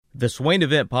The Swain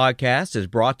Event Podcast is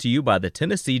brought to you by the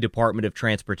Tennessee Department of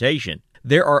Transportation.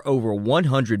 There are over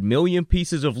 100 million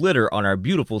pieces of litter on our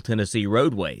beautiful Tennessee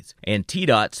roadways, and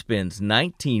TDOT spends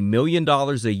 $19 million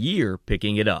a year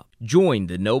picking it up. Join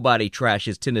the Nobody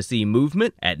Trashes Tennessee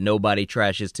movement at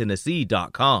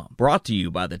NobodyTrashesTennessee.com. Brought to you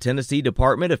by the Tennessee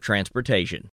Department of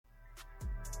Transportation.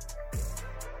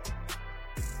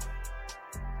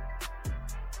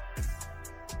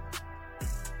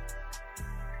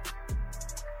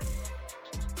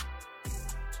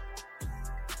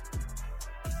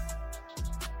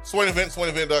 Swain Event,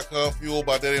 SwainEvent.com, fueled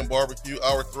by Daddy and Barbecue.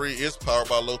 Hour 3 is powered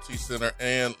by Low T Center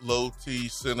and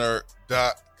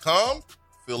LowTCenter.com.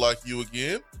 Feel like you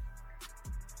again.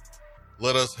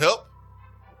 Let us help.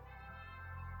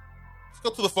 Let's go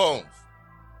to the phones.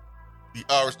 The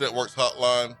Irish Networks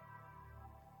hotline.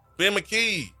 Ben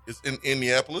McKee is in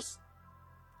Indianapolis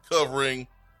covering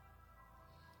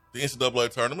the NCAA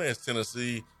tournament as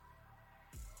Tennessee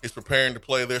is preparing to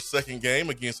play their second game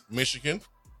against Michigan.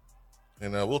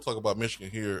 And we'll talk about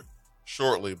Michigan here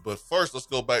shortly. But first, let's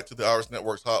go back to the Irish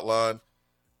Networks hotline.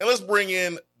 And let's bring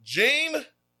in Gene.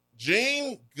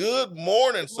 Gene, good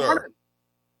morning, sir. Morning.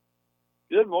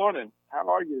 Good morning. How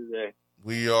are you today?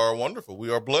 We are wonderful. We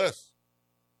are blessed.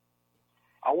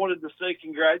 I wanted to say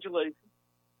congratulations.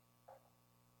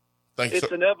 Thank you, It's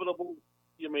sir. Inevitable.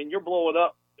 I mean, you're blowing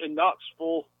up in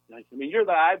Knoxville. I mean, you're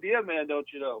the idea man, don't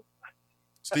you know?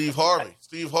 Steve Harvey.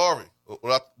 Steve Harvey,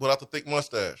 without the thick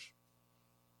mustache.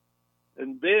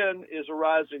 And Ben is a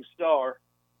rising star.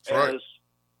 That's right. As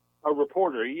a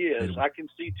reporter. He is. I can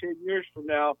see 10 years from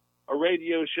now a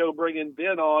radio show bringing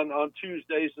Ben on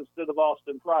Tuesdays instead of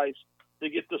Austin Price to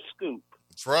get the scoop.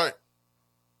 That's right.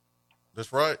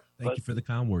 That's right. Thank you for the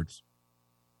kind words.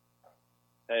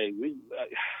 Hey, we're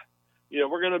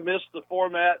going to miss the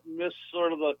format and miss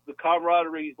sort of the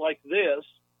camaraderie like this,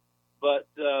 but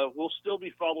we'll still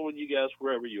be following you guys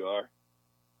wherever you are.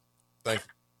 Thank you.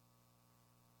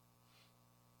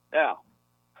 Now,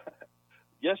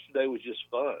 yesterday was just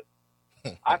fun.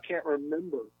 I can't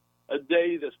remember a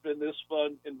day that's been this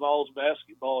fun, involves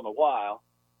basketball in a while,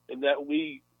 and that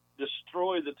we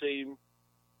destroy the team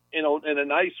in a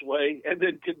nice way, and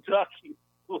then Kentucky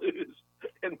lose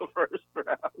in the first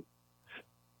round.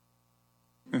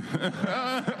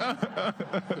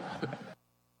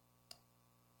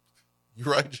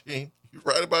 You're right, Gene. You're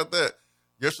right about that.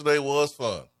 Yesterday was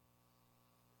fun.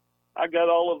 I got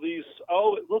all of these,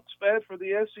 it looks bad for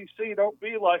the SEC. Don't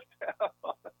be like that.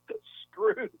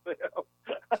 Screw them.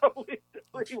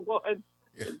 we won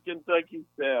in Kentucky's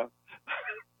down.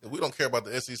 We don't care about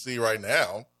the SEC right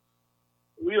now.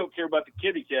 We don't care about the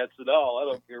kitty cats at all. I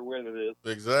don't care when it is.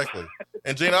 Exactly.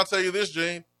 And, Gene, I'll tell you this,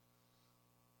 Gene.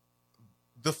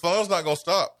 The fun's not going to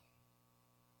stop.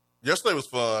 Yesterday was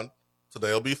fun.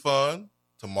 Today will be fun.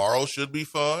 Tomorrow should be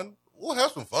fun. We'll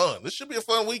have some fun. This should be a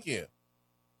fun weekend.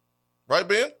 Right,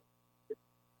 Ben?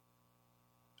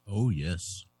 Oh,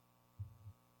 yes.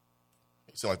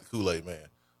 You sound like the Kool-Aid man.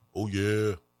 Oh,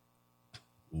 yeah.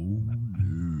 Oh,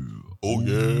 yeah. Oh,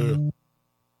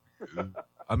 yeah.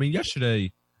 I mean,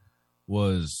 yesterday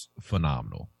was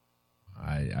phenomenal.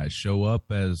 I show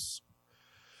up as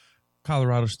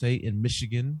Colorado State and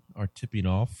Michigan are tipping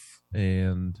off,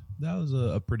 and that was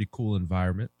a pretty cool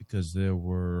environment because there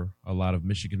were a lot of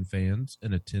Michigan fans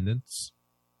in attendance.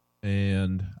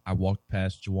 And I walked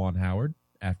past Juwan Howard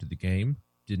after the game,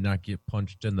 did not get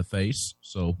punched in the face,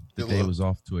 so the day was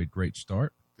off to a great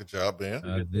start. Good job,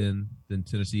 Ben. Then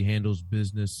Tennessee handles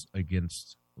business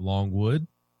against Longwood.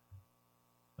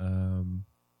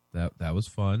 That was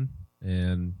fun,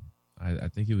 and I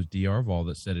think it was D.R. Vol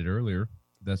that said it earlier.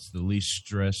 That's the least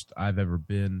stressed I've ever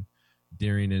been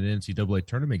during an NCAA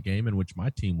tournament game in which my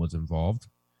team was involved.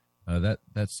 That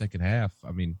second half,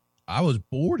 I mean, I was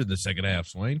bored in the second half,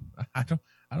 Swain. I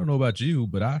don't know about you,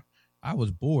 but I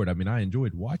was bored. I mean, I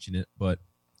enjoyed watching it, but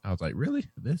I was like, really?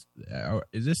 Is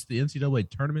this the NCAA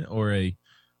tournament or a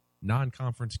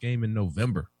non-conference game in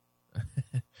November?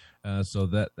 So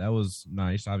that was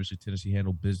nice. Obviously, Tennessee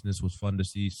handled business. Was fun to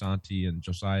see Santi and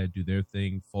Josiah do their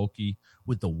thing. Folky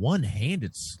with the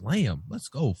one-handed slam. Let's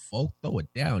go, Folk. Throw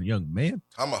it down, young man.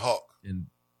 Tomahawk.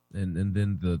 And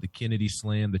then the Kennedy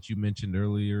slam that you mentioned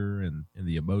earlier and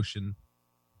the emotion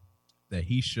that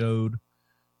he showed,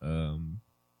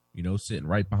 sitting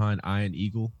right behind Iron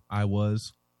Eagle, I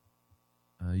was.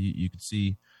 You could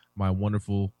see my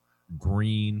wonderful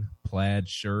green plaid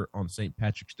shirt on St.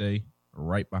 Patrick's Day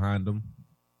right behind him.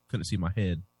 Couldn't see my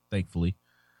head, thankfully.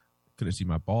 Couldn't see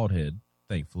my bald head,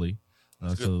 thankfully.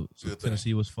 So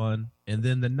Tennessee was fun. And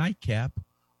then the nightcap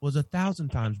was 1,000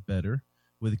 times better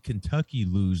with Kentucky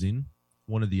losing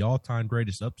one of the all-time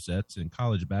greatest upsets in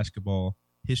college basketball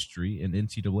history and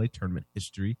NCAA tournament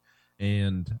history,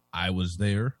 and I was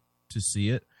there to see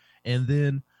it. And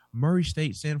then Murray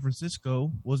State San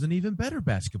Francisco was an even better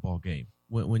basketball game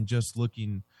when just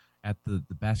looking at the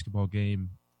basketball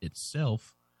game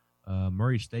itself.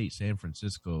 Murray State San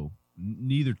Francisco,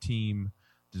 neither team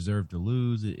deserved to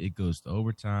lose. It goes to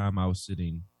overtime. I was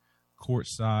sitting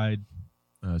courtside.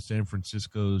 San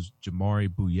Francisco's Jamari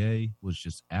Bouye was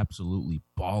just absolutely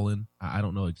balling. I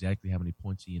don't know exactly how many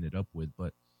points he ended up with,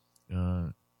 but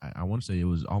I want to say it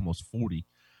was almost 40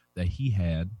 that he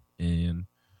had. And,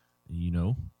 you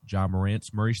know, Ja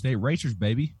Morant's Murray State Racers,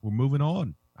 baby. We're moving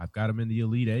on. I've got him in the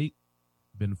Elite Eight.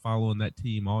 Been following that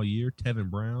team all year.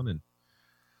 Tevin Brown and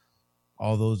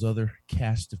all those other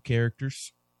cast of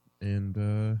characters.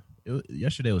 And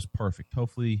yesterday was perfect.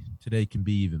 Hopefully today can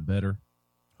be even better.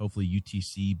 Hopefully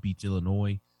UTC beats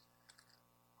Illinois.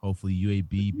 Hopefully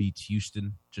UAB beats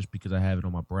Houston just because I have it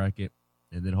on my bracket.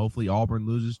 And then hopefully Auburn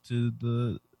loses to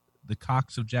the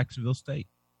Cox of Jacksonville State.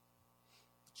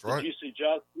 That's right. Did you see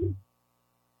Josh?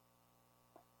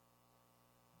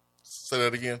 Say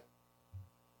that again.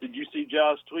 Did you see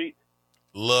Josh's tweet?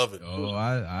 Love it. Oh,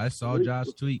 I saw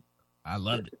Josh's tweet. I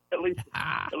loved it. At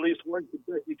least one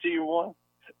Kentucky team won.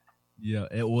 Yeah,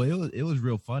 it was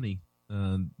real funny.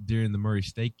 During the Murray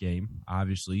State game,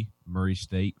 obviously, Murray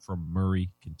State from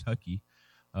Murray, Kentucky.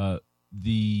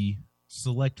 The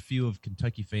select few of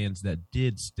Kentucky fans that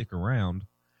did stick around,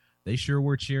 they sure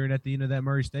were cheering at the end of that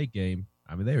Murray State game.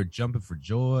 I mean, they were jumping for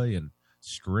joy and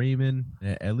screaming.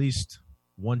 At least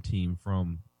one team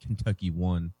from Kentucky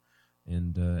won,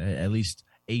 and at least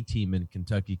a team in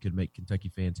Kentucky could make Kentucky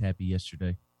fans happy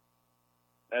yesterday.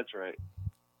 That's right.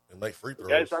 And make free throws.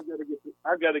 Guys,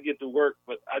 I've got to get to work,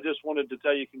 but I just wanted to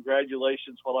tell you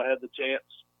congratulations while I had the chance,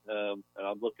 and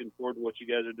I'm looking forward to what you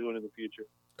guys are doing in the future.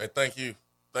 Hey, thank you.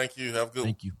 Thank you. Have a good.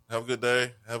 Thank you. Have a good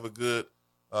day. Have a good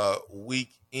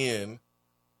weekend.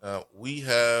 We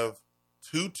have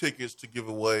 2 tickets to give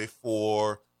away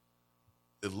for.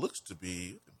 It looks to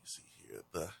be. Let me see here.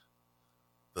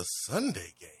 The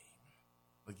Sunday game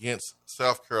against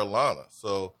South Carolina.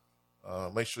 So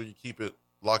make sure you keep it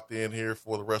locked in here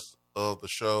for the rest of the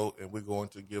show, and we're going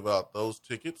to give out those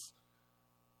tickets.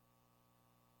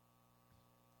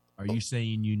 Are you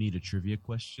saying you need a trivia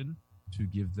question to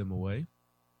give them away?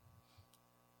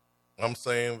 I'm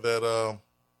saying that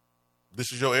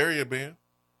this is your area, Ben.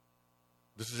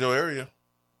 This is your area.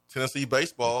 Tennessee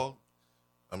baseball.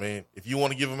 I mean, if you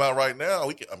want to give them out right now,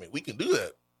 we can do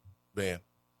that, Ben.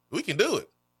 We can do it.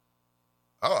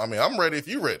 I'm ready if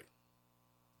you're ready.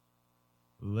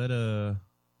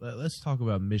 Let's talk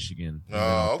about Michigan.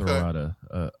 Oh, okay. Throw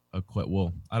out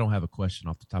well, I don't have a question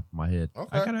off the top of my head.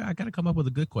 Okay. I gotta come up with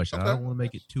a good question. Okay. I don't want to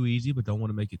make it too easy, but don't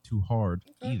want to make it too hard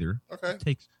either. Okay.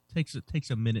 It takes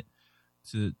a minute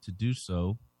to do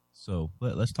so. So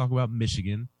let's talk about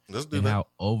Michigan. Let's do and that. how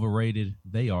overrated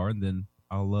they are, and then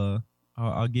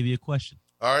I'll give you a question.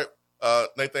 All right.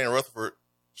 Nathan Rutherford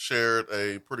shared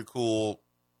a pretty cool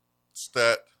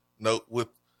stat note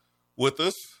with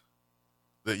us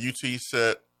that UT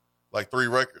set like 3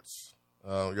 records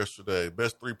yesterday.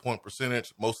 Best 3-point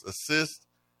percentage, most assists,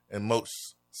 and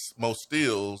most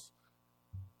steals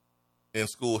in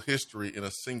school history in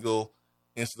a single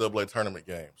NCAA tournament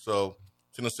game. So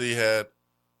Tennessee had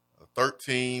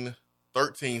 13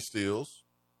 steals.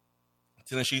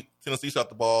 Tennessee shot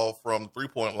the ball from the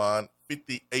 3-point line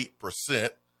 58%.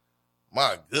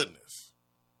 My goodness.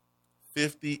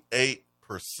 58%.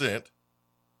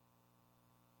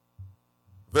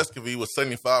 Vescovy was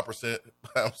 75%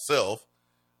 by himself.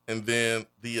 And then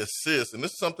the assist, and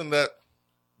this is something that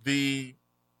the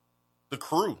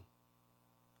crew,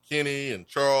 Kenny and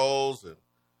Charles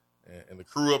and the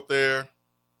crew up there,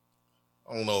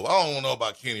 I don't know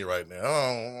about Kenny right now.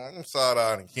 I'm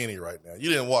side-eyeing Kenny right now. You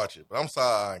didn't watch it, but I'm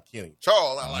side-eyeing Kenny.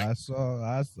 Charles,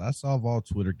 I saw all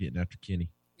Twitter getting after Kenny.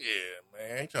 Yeah,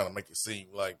 man, he trying to make it seem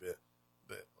like that.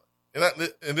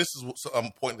 And this is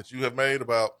a point that you have made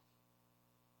about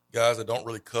guys that don't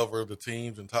really cover the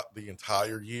teams the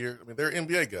entire year. I mean, they're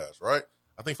NBA guys, right?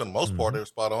 I think for the most part they're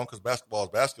spot on because basketball is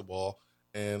basketball,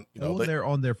 and they're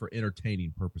on there for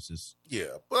entertaining purposes.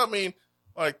 Yeah, but I mean,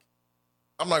 like,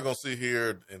 I'm not going to sit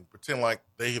here and pretend like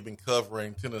they have been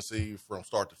covering Tennessee from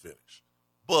start to finish,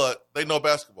 but they know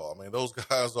basketball. I mean, those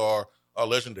guys are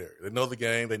legendary. They know the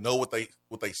game. They know what they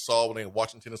saw when they were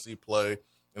watching Tennessee play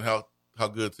and how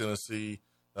good Tennessee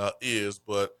is.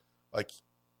 But like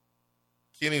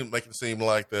Kenny making it seem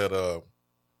like that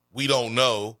we don't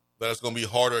know that it's going to be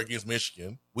harder against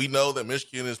Michigan. We know that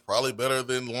Michigan is probably better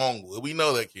than Longwood. We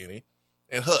know that, Kenny.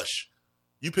 And hush.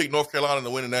 You pick North Carolina to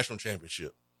win the national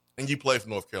championship, and you play for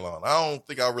North Carolina. I don't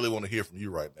think I really want to hear from you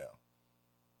right now.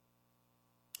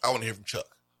 I want to hear from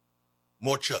Chuck.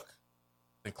 More Chuck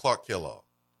than Clark Kellogg.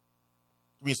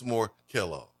 Give me some more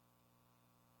Kellogg.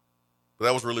 But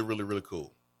that was really, really, really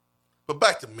cool. But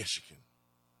back to Michigan.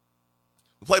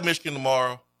 We play Michigan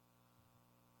tomorrow.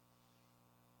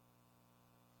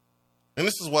 And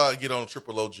this is why I get on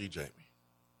Triple OG Jamie,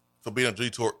 for being a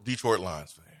Detroit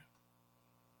Lions fan.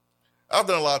 I've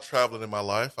done a lot of traveling in my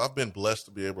life. I've been blessed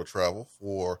to be able to travel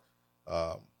for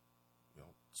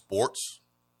sports.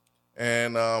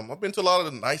 And I've been to a lot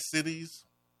of the nice cities,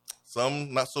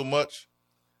 some not so much.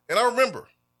 And I remember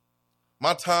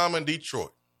my time in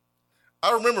Detroit.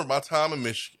 I remember my time in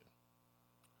Michigan.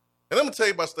 And I'm going to tell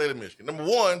you about the state of Michigan. Number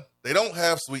one, they don't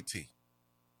have sweet tea.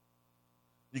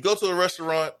 You go to a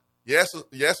restaurant, you ask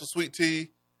for sweet tea,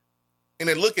 and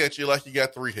they look at you like you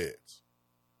got three heads.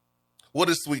 What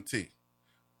is sweet tea?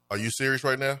 Are you serious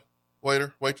right now,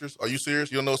 waiter, waitress? Are you serious?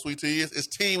 You don't know what sweet tea is? It's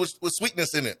tea with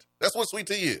sweetness in it. That's what sweet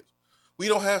tea is. We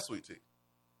don't have sweet tea.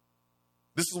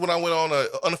 This is when I went on an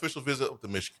unofficial visit to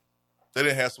Michigan. They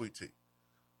didn't have sweet tea.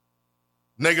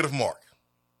 Negative mark.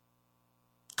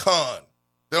 Con.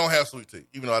 They don't have sweet tea,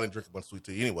 even though I didn't drink a bunch of sweet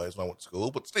tea anyways when I went to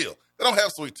school, but still, they don't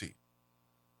have sweet tea.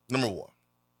 Number one.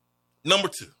 Number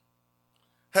two,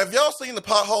 have y'all seen the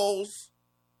potholes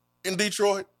in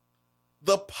Detroit?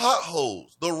 The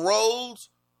potholes, the roads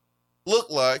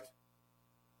look like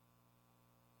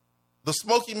the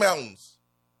Smoky Mountains.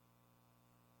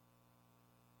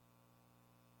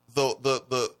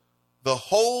 The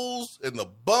holes and the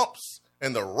bumps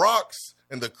and the rocks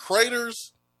and the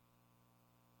craters.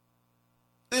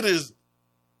 It is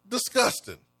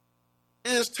disgusting.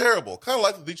 It is terrible. Kind of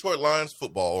like the Detroit Lions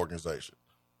football organization.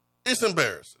 It's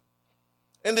embarrassing.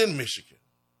 And then Michigan.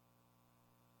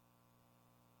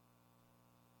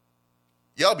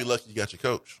 Y'all be lucky you got your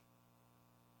coach.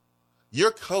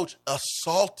 Your coach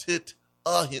assaulted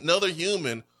another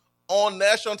human on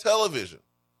national television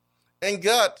and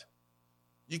got,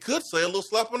 you could say, a little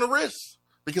slap on the wrist,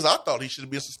 because I thought he should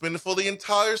have been suspended for the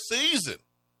entire season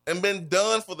and been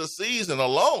done for the season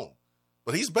alone.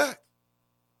 But he's back.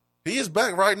 He is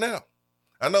back right now.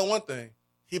 I know one thing.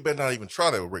 He better not even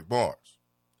try that with Rick Barnes.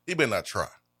 He better not try.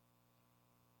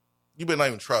 You better not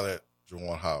even try that,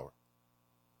 Juwan Howard.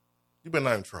 You better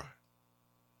not even try.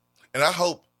 And I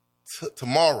hope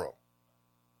tomorrow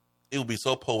it will be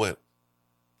so poetic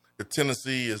that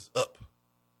Tennessee is up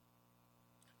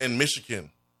and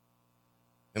Michigan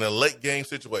in a late game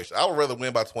situation. I would rather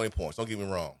win by 20 points. Don't get me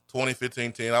wrong. 20,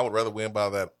 15, 10. I would rather win by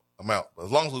that amount. But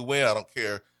as long as we win, I don't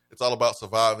care. It's all about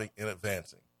surviving and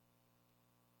advancing.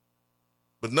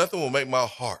 But nothing will make my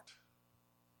heart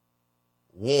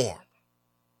warm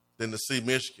than to see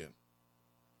Michigan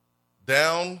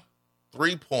down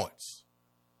 3 points.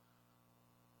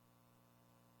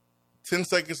 10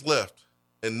 seconds left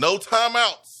and no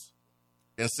timeouts,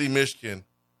 and see Michigan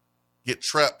get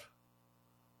trapped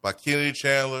by Kennedy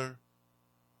Chandler,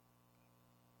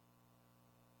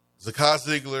 Zakai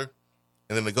Ziegler,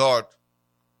 and then the guard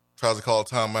tries to call a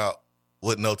timeout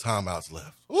with no timeouts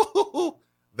left. Woo-hoo-hoo.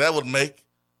 That would make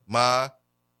my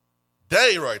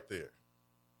day right there.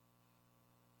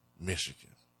 Michigan.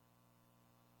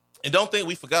 And don't think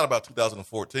we forgot about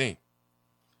 2014,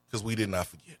 because we did not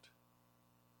forget.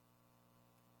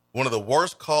 One of the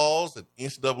worst calls in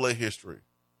NCAA history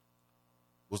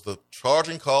was the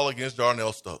charging call against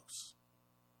Darnell Stokes.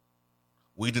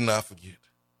 We did not forget.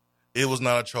 It was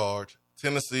not a charge.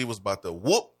 Tennessee was about to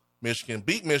whoop Michigan,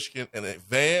 beat Michigan, and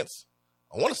advance.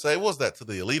 I want to say, what was that, to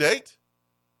the Elite Eight?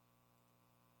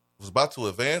 It was about to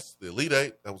advance to the Elite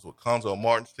Eight. That was with Conzo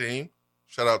Martin's team.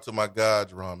 Shout out to my guy,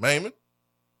 Jerron Mayman.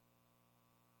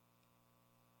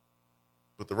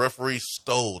 But the referee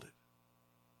stole it.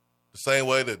 The same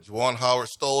way that Juwan Howard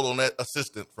stole on that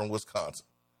assistant from Wisconsin.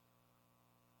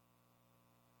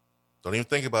 Don't even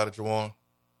think about it, Juwan.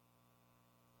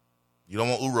 You don't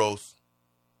want Uros.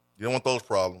 You don't want those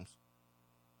problems.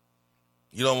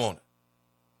 You don't want it.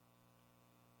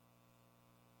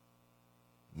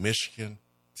 Michigan,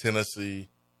 Tennessee,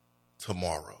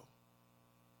 tomorrow.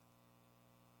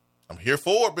 I'm here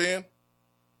for it, Ben.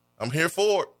 I'm here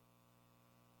for it.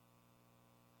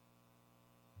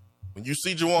 When you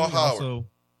see Juwan Howard.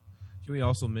 Can we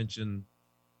also mention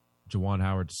Juwan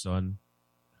Howard's son,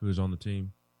 who is on the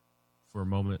team, for a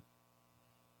moment?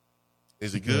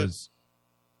 Is he good?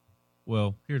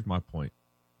 Well, here's my point.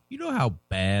 You know how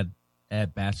bad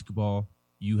at basketball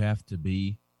you have to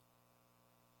be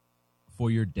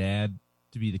for your dad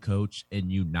to be the coach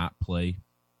and you not play?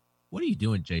 What are you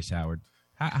doing, Jace Howard?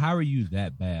 How are you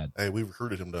that bad? Hey, we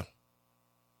recruited him, though.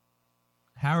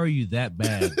 How are you that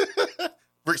bad?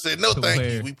 Rick said, "No, thank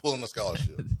you. We pulling the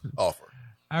scholarship offer."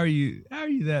 How are you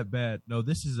that bad? No,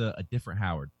 this is a different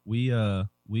Howard.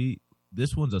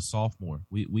 This one's a sophomore.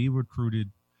 We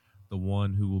recruited the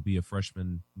one who will be a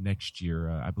freshman next year.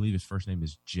 I believe his first name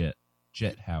is Jet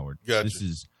Howard. Gotcha. This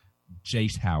is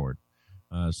Jace Howard.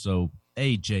 So,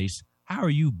 hey, Jace, how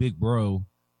are you, big bro?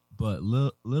 But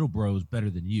little bro is better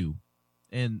than you.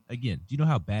 And again, do you know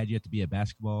how bad you have to be at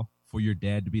basketball for your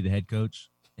dad to be the head coach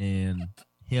and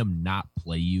him not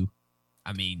play you?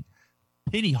 I mean,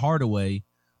 Penny Hardaway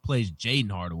plays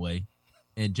Jaden Hardaway,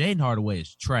 and Jaden Hardaway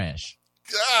is trash.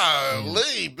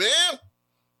 Golly, man.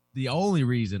 The only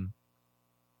reason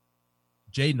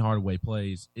Jaden Hardaway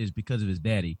plays is because of his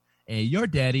daddy. And your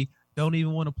daddy don't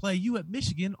even want to play you at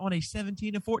Michigan on a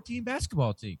 17-14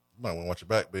 basketball team. You might want to watch your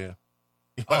back, Ben.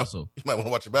 You might want to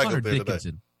watch your back up there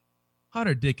today.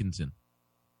 Hunter Dickinson,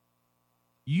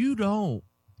 you don't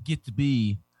get to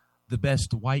be the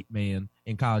best white man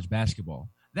in college basketball.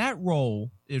 That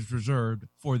role is reserved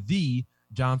for the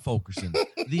John Fulkerson,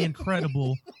 the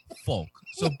incredible Folk.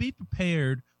 So be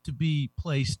prepared to be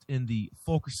placed in the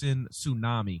Fulkerson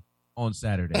tsunami on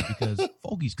Saturday because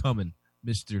Folky's coming,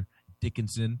 Mr.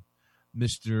 Dickinson,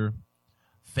 Mr.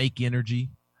 Fake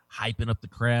Energy, hyping up the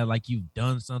crowd like you've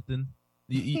done something.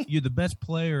 You're the best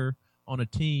player on a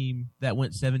team that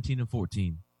went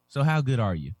 17-14. So how good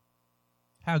are you?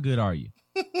 How good are you?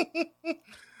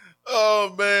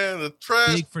 Oh, man, the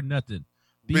trash. Big for nothing.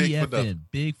 BFN,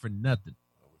 big for nothing.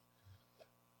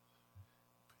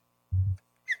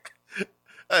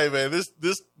 Hey, man, this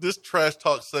trash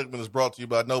talk segment is brought to you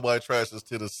by Nobody Trashes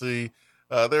Tennessee.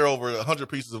 There are over 100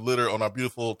 pieces of litter on our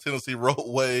beautiful Tennessee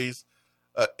roadways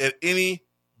at any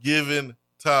given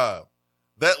time.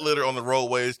 That litter on the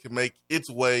roadways can make its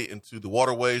way into the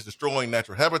waterways, destroying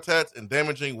natural habitats and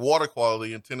damaging water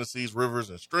quality in Tennessee's rivers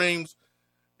and streams.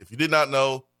 If you did not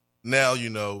know, now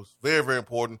you know. It's very, very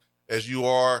important as you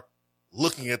are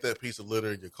looking at that piece of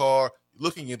litter in your car,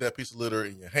 looking at that piece of litter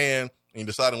in your hand, and you're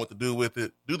deciding what to do with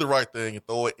it. Do the right thing and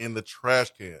throw it in the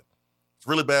trash can. It's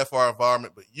really bad for our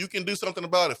environment, but you can do something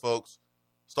about it, folks.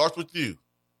 Starts with you.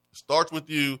 It starts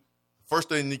with you. The first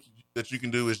thing that you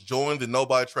can do is join the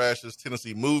Nobody Trashes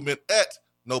Tennessee movement at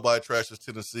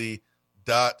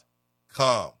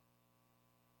nobodytrashestennessee.com.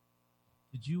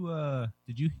 Did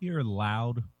you hear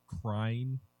loud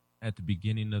crying at the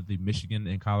beginning of the Michigan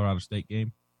and Colorado State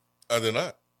game? I did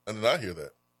not hear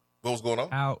that. What was going on?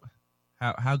 How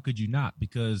could you not?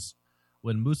 Because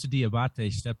when Moussa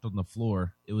Diabate stepped on the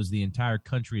floor, it was the entire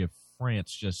country of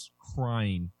France just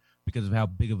crying because of how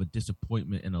big of a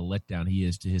disappointment and a letdown he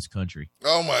is to his country.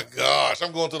 Oh, my gosh.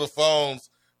 I'm going to the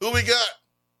phones. Who we got?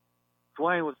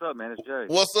 Swain, what's up, man? It's Jay.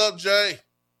 What's up, Jay?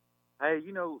 Hey,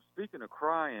 speaking of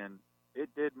crying, it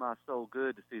did my soul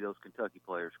good to see those Kentucky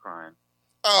players crying.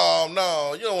 Oh,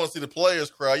 no. You don't want to see the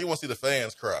players cry. You want to see the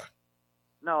fans cry.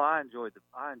 No, I enjoyed the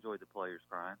players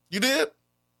crying. You did?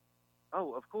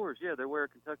 Oh, of course. Yeah, they wear a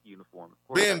Kentucky uniform. Of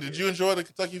course Ben, did you enjoy the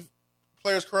Kentucky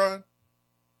players crying?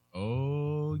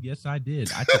 Oh, yes, I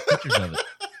did. I took pictures of it.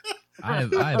 I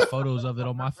have photos of it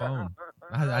on my phone.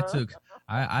 I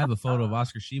have a photo of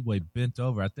Oscar Sheboy bent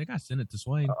over. I think I sent it to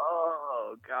Swain.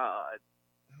 Oh, God.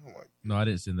 Oh my No, I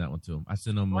didn't send that one to him. I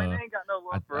sent him. Swain ain't got no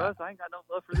love for us. I ain't got no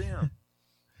love for them.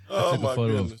 Oh, I took my a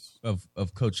photo goodness.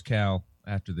 of Coach Cal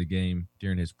after the game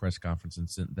during his press conference and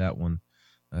sent that one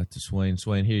to Swain.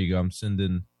 Swain, here you go. I'm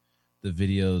sending the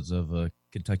videos of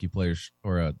Kentucky players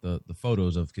or the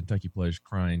photos of Kentucky players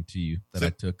crying to you that I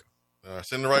took.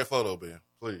 Send the right photo, Ben,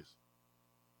 please.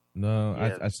 No,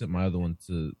 Yeah. I sent my other one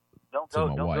to Don't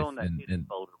my go wife. in that hidden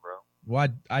folder, bro. Well,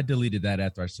 I deleted that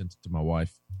after I sent it to my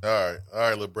wife. All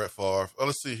right, little Brett Favre. Oh,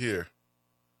 let's see here.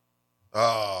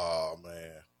 Oh,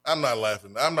 man. I'm not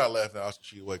laughing at Oscar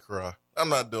Sheboy cry. I'm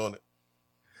not doing it.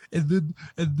 And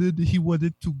then he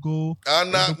wanted to go. I'm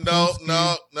not. No.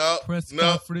 Press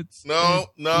conference. No.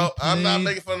 I'm not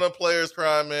making fun of the players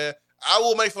crying, man. I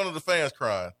will make fun of the fans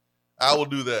crying. I will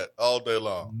do that all day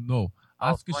long. No,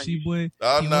 Oscar Sheboy.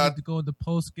 I'm he not. wanted to go in the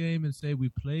post game and say we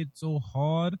played so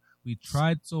hard, we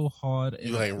tried so hard, and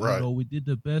You ain't right. we did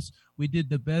the best. We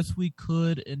did the best we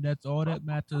could, and that's all that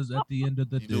matters at the end of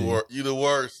the day. You the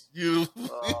worst. You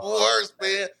the worst,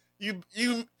 man. You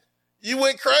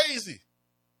went crazy.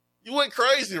 You went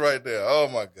crazy right there. Oh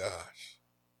my gosh!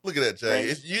 Look at that, Jay.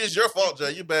 It's your fault,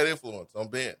 Jay. You bad influence on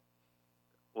Ben.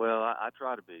 Well, I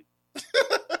try to be.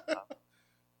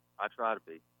 I try to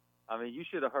be. I mean, you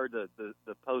should have heard the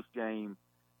post-game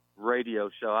radio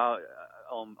show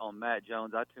on Matt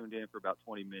Jones. I tuned in for about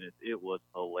 20 minutes. It was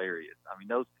hilarious. I mean,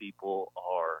 those people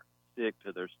are sick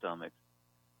to their stomachs,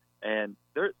 and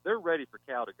they're ready for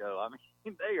Cal to go. I mean,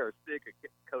 mean, they are sick of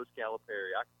Coach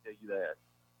Calipari. I can tell you that.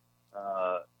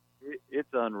 It's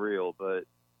unreal, but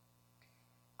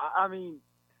I mean,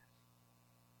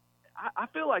 I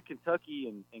feel like Kentucky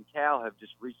and Cal have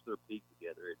just reached their peak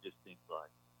together. It just seems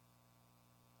like.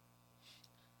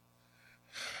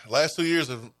 Last 2 years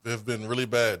have been really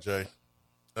bad, Jay.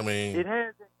 I mean, it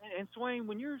has. And Swain,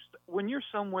 when you're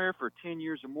somewhere for 10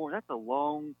 years or more, that's a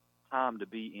long time to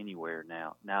be anywhere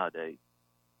nowadays.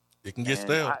 It can get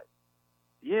stale.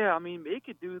 I mean, it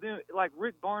could do them like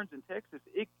Rick Barnes in Texas.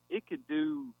 It could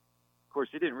do. Of course,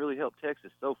 it didn't really help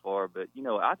Texas so far, but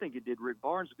I think it did Rick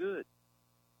Barnes good.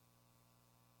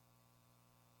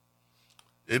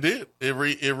 It did. It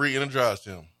re-energized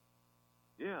him.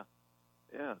 Yeah.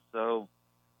 So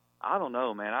I don't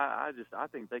know, man. I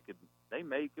think they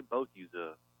could both use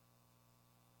a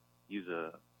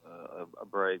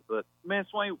break. But man,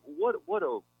 Swain, what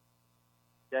a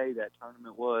day that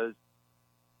tournament was.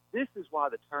 This is why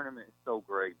the tournament is so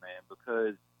great, man,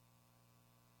 because.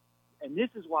 And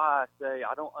this is why I say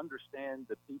I don't understand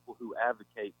the people who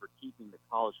advocate for keeping the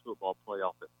college football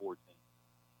playoff at 14.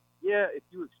 Yeah, if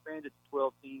you expand it to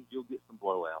 12 teams, you'll get some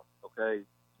blowouts, okay?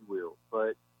 You will.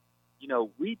 But,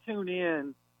 we tune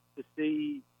in to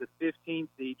see the 15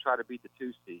 seed try to beat the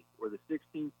 2 seed or the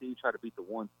 16 seed try to beat the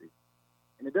 1 seed.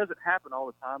 And it doesn't happen all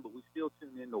the time, but we still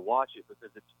tune in to watch it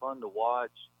because it's fun to watch.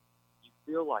 You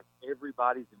feel like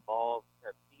everybody's involved. You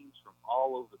have teams from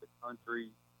all over the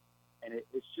country. And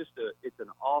it's an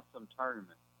awesome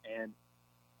tournament. And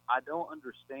I don't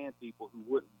understand people who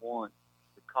wouldn't want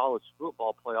the college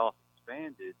football playoff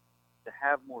expanded to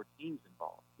have more teams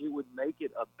involved. It would make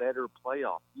it a better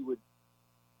playoff. You would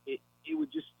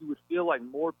feel like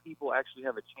more people actually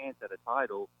have a chance at a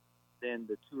title than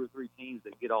the 2 or 3 teams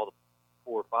that get all the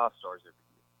 4 or 5 stars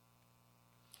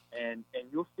every year. And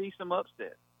you'll see some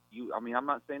upsets. I'm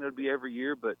not saying it'll be every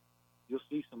year, but you'll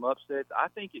see some upsets. I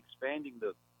think expanding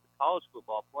the college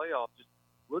football playoff, just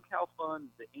look how fun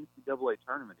the NCAA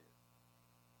tournament is.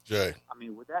 Jay. I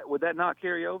mean, would that not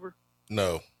carry over?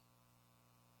 No.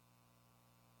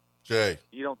 Jay.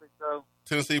 You don't think so?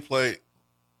 Tennessee played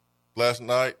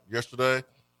yesterday.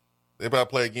 They about to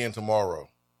play again tomorrow.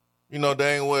 You know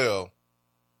dang well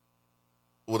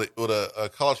with a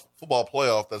college football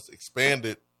playoff that's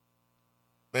expanded,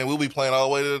 man, we'll be playing all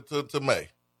the way to May.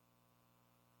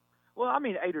 Well, I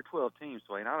mean, 8 or 12 teams,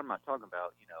 Swain. I'm not talking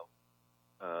about,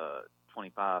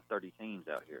 25, 30 teams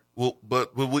out here. Well,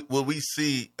 but will we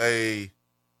see a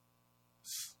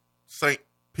St.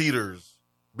 Peter's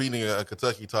beating a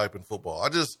Kentucky type in football? I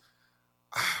just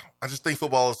think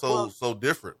football is so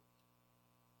different.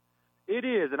 It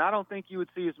is, and I don't think you would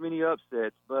see as many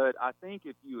upsets. But I think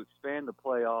if you expand the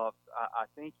playoffs, I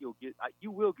think you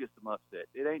will get some upsets.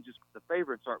 It ain't just the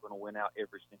favorites aren't going to win out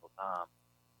every single time,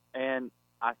 and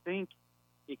I think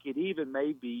it could even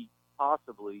maybe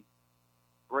possibly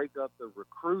break up the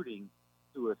recruiting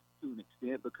to an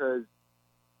extent because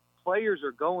players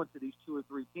are going to these 2 or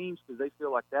 3 teams because they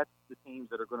feel like that's the teams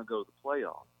that are going to go to the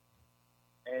playoffs.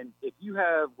 And if you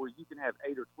have where you can have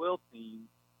 8 or 12 teams,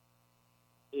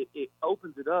 it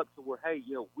opens it up to where, hey,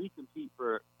 we compete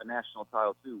for a national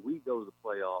title too. We go to the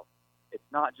playoffs. It's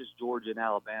not just Georgia and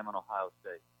Alabama and Ohio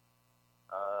State.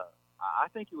 I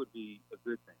think it would be a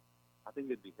good thing. I think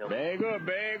it'd be healthy. Bag up,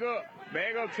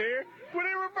 Terry. Put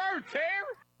it in reverse,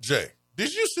 Terry. Jay,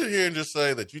 did you sit here and just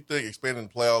say that you think expanding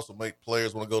the playoffs will make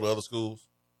players want to go to other schools?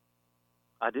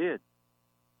 I did.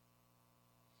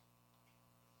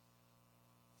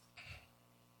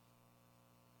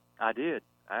 I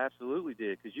absolutely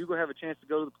did, because you're going to have a chance to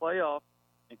go to the playoff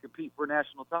and compete for a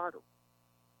national title.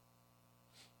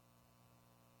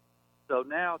 So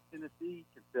now Tennessee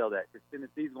can sell that because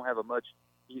Tennessee's going to have a much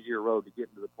easier road to get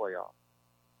into the playoff.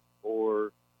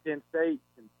 Or Penn State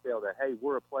can sell that, hey,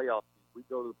 we're a playoff team. We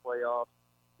go to the playoffs.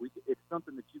 It's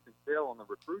something that you can sell on the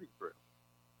recruiting trail.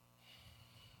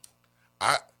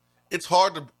 It's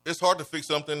hard to fix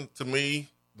something to me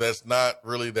that's not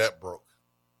really that broke.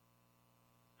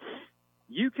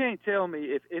 You can't tell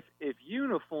me if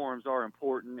uniforms are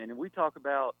important, and we talk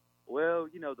about, well,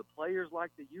 the players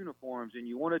like the uniforms, and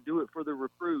you want to do it for the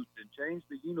recruits and change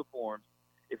the uniforms.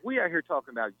 If we out here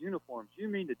talking about uniforms, you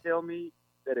mean to tell me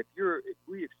that if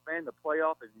we expand the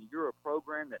playoff and you're a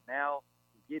program that now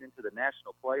can get into the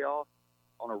national playoff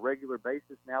on a regular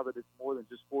basis, now that it's more than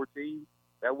just 4 teams,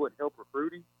 that wouldn't help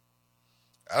recruiting?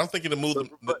 I don't think it'll move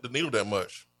the needle that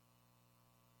much.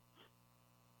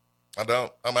 I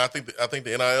don't. I mean, I think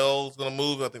the NIL is going to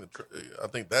move. I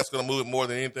think that's going to move it more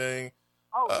than anything.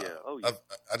 Oh yeah.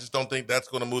 I just don't think that's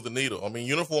going to move the needle. I mean,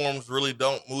 uniforms really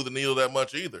don't move the needle that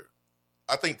much either.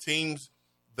 I think teams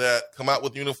that come out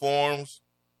with uniforms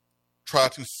try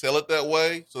to sell it that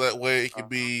way, so that way it can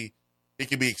be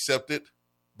accepted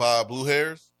by blue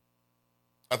hairs.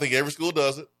 I think every school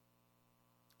does it.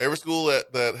 Every school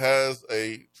that has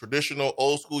a traditional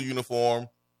old school uniform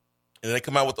and they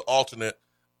come out with the alternate,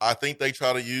 I think they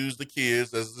try to use the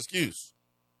kids as an excuse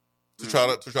to try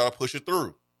to push it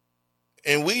through.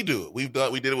 And we do it. We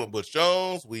did it with Butch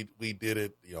Jones. We did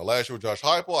it, last year with Josh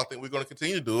Heupel. I think we're going to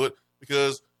continue to do it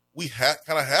because we kind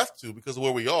of have to because of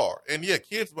where we are. And yeah,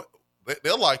 kids,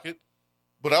 they'll like it,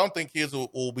 but I don't think kids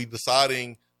will be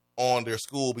deciding on their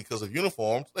school because of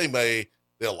uniforms.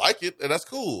 They'll like it, and that's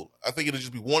cool. I think it'll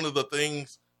just be one of the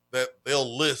things that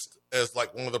they'll list as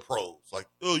like one of the pros, like,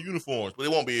 oh, uniforms, but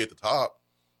it won't be at the top.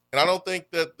 And I don't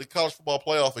think that the college football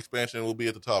playoff expansion will be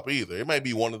at the top either. It may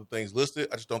be one of the things listed.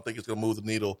 I just don't think it's going to move the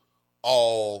needle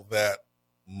all that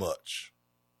much.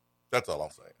 That's all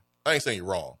I'm saying. I ain't saying you're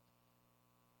wrong.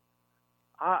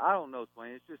 I don't know,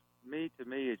 Swain. It's just to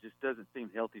me, it just doesn't seem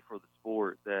healthy for the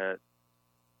sport. That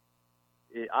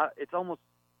it's almost,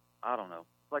 I don't know.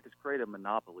 It's like it's created a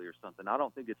monopoly or something. I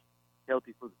don't think it's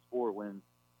healthy for the sport when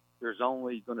there's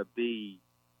only going to be.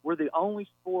 We're the only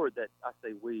sport that I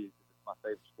say we. My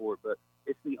favorite sport, but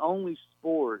it's the only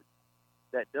sport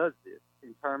that does this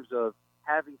in terms of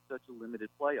having such a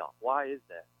limited playoff. Why is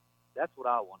that? That's what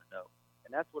I want to know.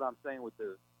 And that's what I'm saying with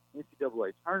the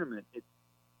NCAA tournament. You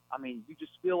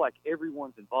just feel like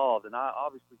everyone's involved. And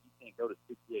obviously you can't go to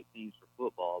 68 teams for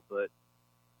football, but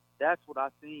that's what I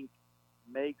think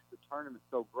makes the tournament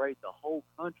so great. The whole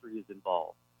country is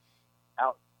involved.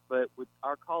 But with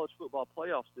our college football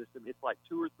playoff system, it's like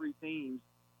 2 or 3 teams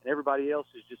and everybody else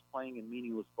is just playing in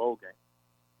meaningless bowl games.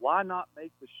 Why not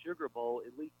make the Sugar Bowl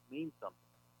at least mean something,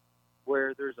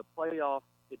 where there's a playoff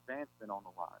advancement on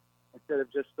the line, instead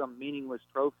of just some meaningless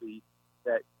trophy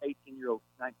that 18-year-old,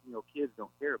 19-year-old kids don't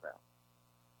care about?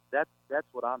 That's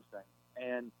what I'm saying.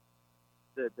 And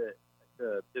the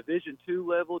Division II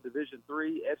level, Division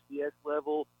III, FCS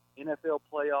level, NFL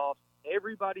playoffs,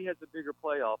 everybody has a bigger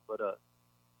playoff but us.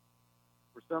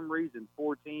 For some reason,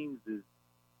 4 teams is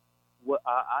what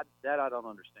I don't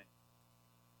understand.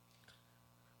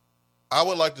 I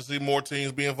would like to see more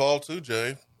teams be involved too,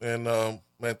 Jay. And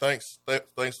man, thanks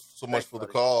so much for the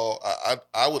call.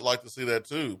 I would like to see that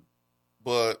too,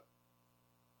 but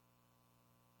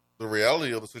the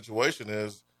reality of the situation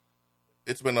is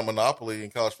it's been a monopoly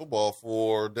in college football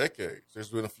for decades. There's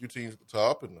been a few teams at the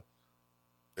top, and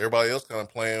everybody else kind of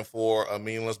playing for a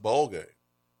meaningless bowl game.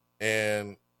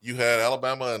 And you had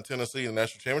Alabama and Tennessee in the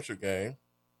national championship game,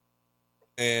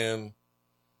 and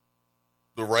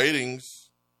the ratings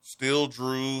still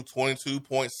drew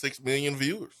 22.6 million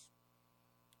viewers.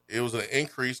 It was an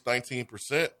increase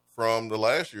 19% from the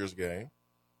last year's game.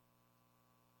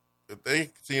 If they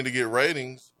continue to get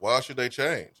ratings, why should they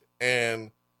change?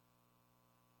 And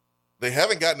they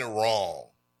haven't gotten it wrong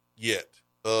yet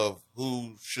of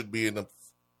who should be in the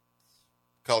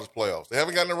college playoffs. They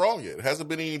haven't gotten it wrong yet. It hasn't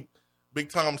been any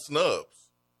big-time snubs.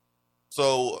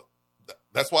 So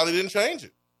that's why they didn't change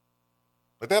it.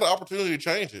 Like, they had an opportunity to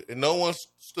change it, and no one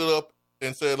stood up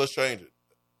and said, let's change it.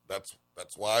 That's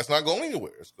why it's not going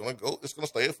anywhere. It's going to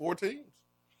stay at 4 teams.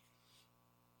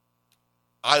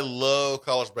 I love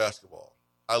college basketball.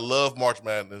 I love March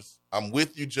Madness. I'm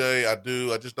with you, Jay. I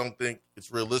do. I just don't think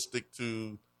it's realistic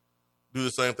to do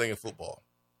the same thing in football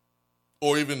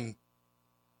or even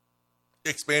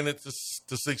expand it to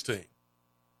 16.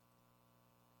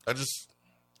 I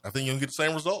think you can get the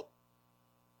same result.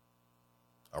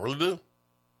 I really do.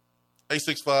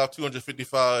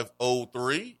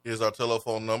 865-255-03 is our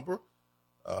telephone number.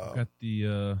 I got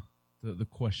the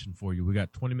question for you. We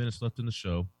got 20 minutes left in the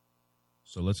show,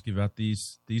 so let's give out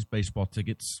these baseball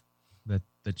tickets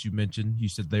that you mentioned. You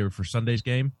said they were for Sunday's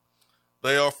game?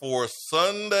 They are for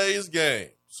Sunday's game.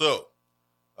 So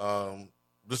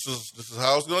this is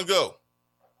how it's going to go.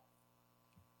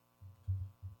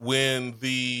 When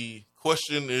the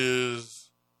question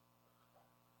is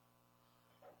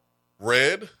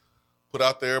read, put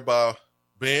out there by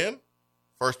Ben,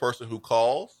 first person who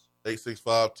calls,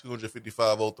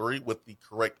 865-255-03, with the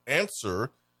correct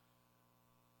answer,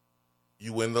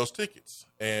 you win those tickets.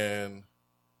 And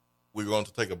we're going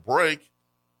to take a break.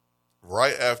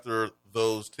 Right after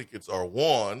those tickets are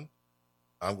won,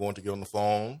 I'm going to get on the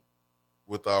phone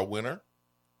with our winner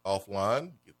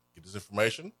offline, get this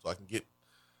information so I can get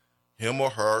him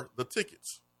or her the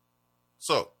tickets.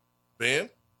 So, Ben,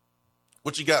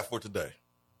 what you got for today?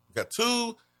 We got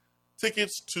 2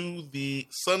 tickets to the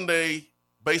Sunday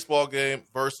baseball game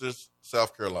versus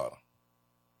South Carolina.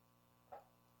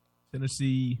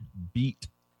 Tennessee beat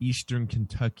Eastern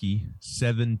Kentucky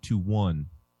 7-1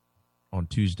 on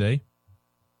Tuesday.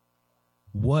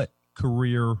 What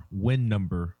career win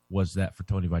number was that for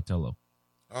Tony Vitello?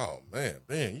 Oh, man,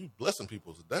 you blessing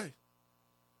people today.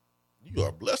 You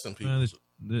are blessing people.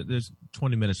 There's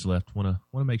 20 minutes left. Want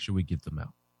to make sure we get them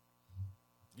out.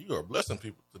 You are blessing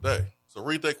people today. So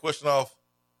read that question off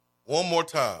one more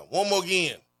time. One more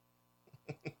again.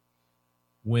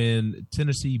 When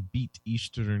Tennessee beat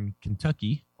Eastern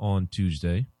Kentucky on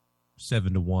Tuesday,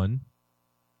 7-1,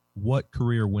 what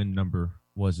career win number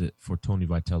was it for Tony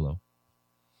Vitello?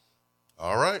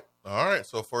 All right.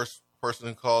 So first person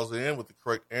who calls in with the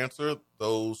correct answer,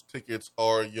 those tickets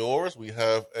are yours. We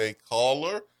have a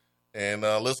caller, and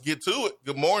let's get to it.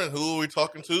 Good morning. Who are we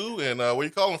talking to, and where are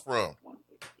you calling from?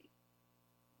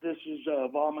 This is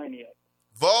Vol Maniac.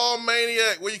 Vol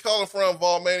Maniac. Where you calling from,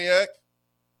 Vol Maniac?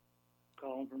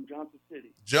 Calling from Johnson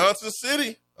City. Johnson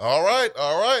City. All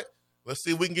right. Let's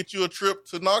see if we can get you a trip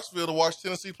to Knoxville to watch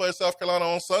Tennessee play South Carolina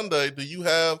on Sunday. Do you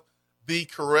have the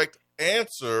correct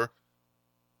answer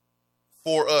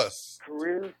for us?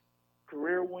 Career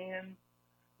win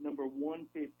number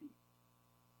 150.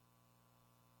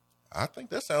 I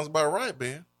think that sounds about right,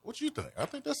 Ben. What you think? I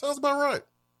think that sounds about right.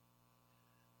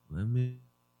 Let me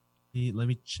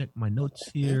check my notes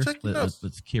here. Yeah, check your notes.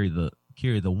 Let's carry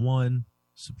the 1,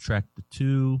 subtract the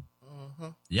 2.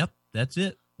 Yep, that's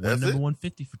it. That's number it.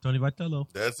 150 for Tony Vitello.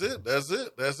 That's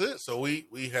it. So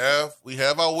we have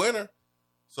our winner.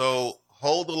 So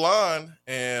hold the line,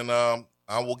 and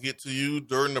I will get to you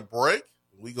during the break.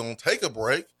 We're gonna take a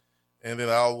break, and then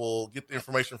I will get the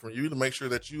information from you to make sure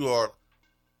that you are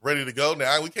ready to go.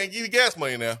 Now we can't give you gas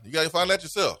money now. You gotta find that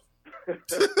yourself. You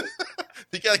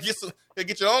gotta get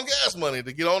your own gas money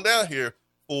to get on down here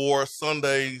for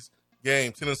Sunday's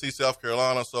game, Tennessee, South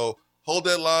Carolina. So hold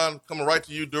that line, coming right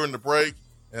to you during the break,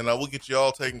 and we'll get you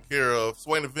all taken care of.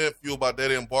 Swain event fueled by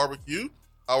Dead End Barbecue.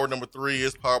 Hour number 3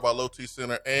 is powered by Low T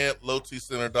Center and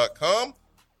lowtcenter.com.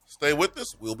 Stay with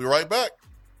us. We'll be right back.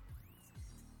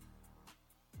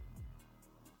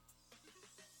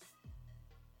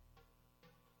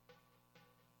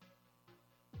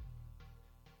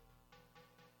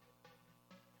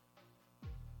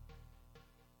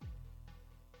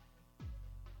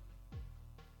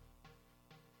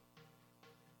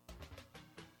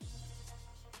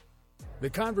 The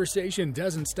conversation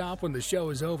doesn't stop when the show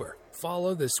is over.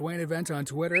 Follow the Swain event on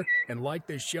Twitter and like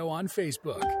the show on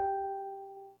Facebook.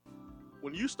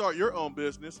 When you start your own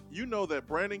business, you know that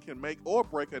branding can make or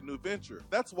break a new venture.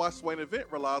 That's why Swain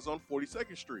Event relies on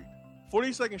 42nd Street.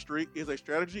 42nd Street is a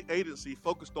strategy agency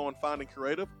focused on finding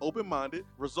creative, open-minded,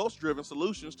 results-driven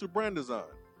solutions to brand design.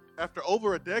 After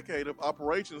over a decade of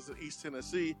operations in East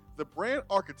Tennessee, the brand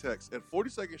architects at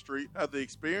 42nd Street have the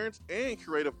experience and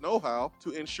creative know-how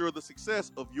to ensure the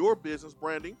success of your business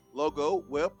branding, logo,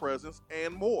 web presence,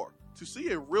 and more. To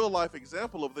see a real-life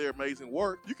example of their amazing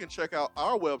work, you can check out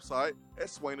our website at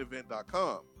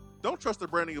swainevent.com. Don't trust the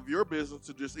branding of your business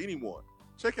to just anyone.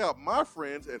 Check out my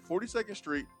friends at 42nd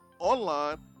Street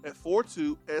online at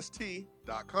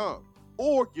 42st.com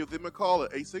or give them a call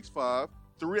at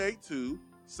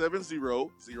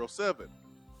 865-382-7007.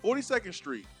 42nd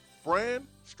Street, brand,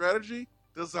 strategy,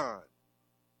 design.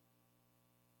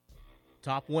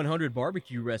 Top 100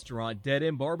 barbecue restaurant Dead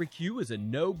End Barbecue is a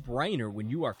no-brainer when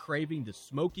you are craving the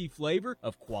smoky flavor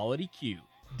of quality Q.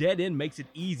 Dead End makes it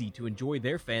easy to enjoy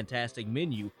their fantastic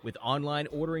menu with online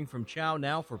ordering from Chow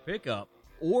Now for pickup.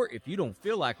 Or if you don't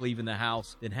feel like leaving the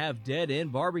house, then have Dead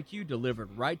End Barbecue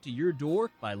delivered right to your door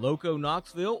by Loco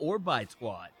Knoxville or Bite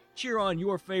Squad. Cheer on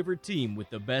your favorite team with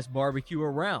the best barbecue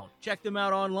around. Check them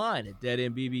out online at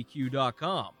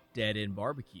deadendbbq.com. Dead End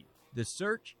Barbecue. The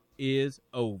search is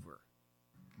over.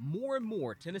 More and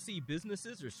more Tennessee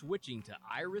businesses are switching to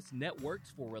Iris Networks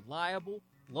for reliable,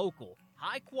 local,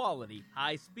 high-quality,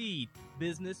 high-speed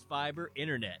business fiber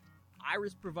internet.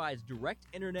 Iris provides direct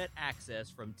internet access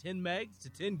from 10 megs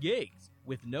to 10 gigs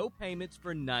with no payments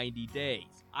for 90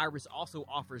 days. Iris also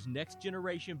offers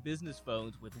next-generation business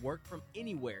phones with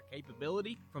work-from-anywhere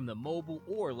capability from the mobile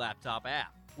or laptop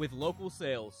app. With local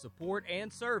sales, support,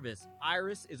 and service,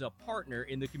 Iris is a partner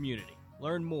in the community.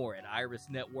 Learn more at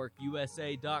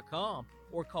irisnetworkusa.com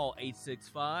or call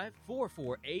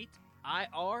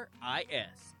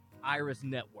 865-448-IRIS. Iris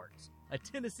Networks, a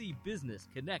Tennessee business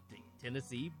connecting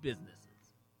Tennessee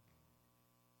businesses.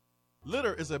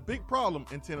 Litter is a big problem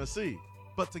in Tennessee,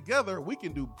 but together we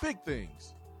can do big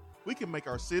things. We can make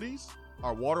our cities,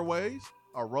 our waterways,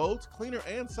 our roads cleaner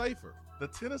and safer. The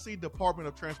Tennessee Department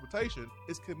of Transportation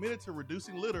is committed to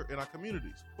reducing litter in our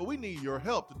communities, but we need your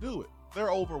help to do it. There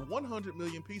are over 100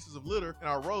 million pieces of litter in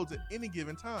our roads at any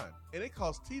given time, and it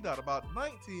costs TDOT about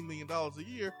 $19 million a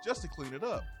year just to clean it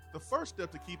up. The first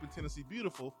step to keeping Tennessee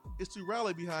beautiful is to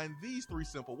rally behind these 3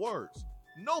 simple words.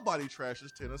 Nobody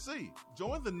trashes Tennessee.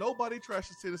 Join the Nobody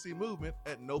Trashes Tennessee movement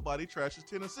at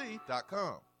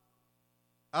nobodytrashestennessee.com.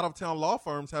 Out-of-town law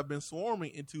firms have been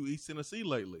swarming into East Tennessee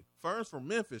lately. Firms from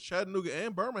Memphis, Chattanooga,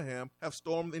 and Birmingham have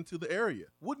stormed into the area.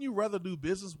 Wouldn't you rather do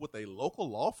business with a local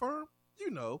law firm? You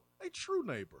know, a true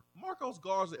neighbor. Marcos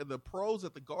Garza and the pros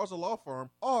at the Garza Law Firm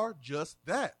are just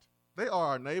that. They are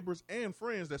our neighbors and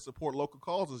friends that support local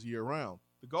causes year-round.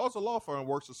 The Garza Law Firm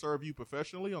works to serve you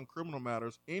professionally on criminal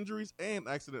matters, injuries and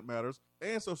accident matters,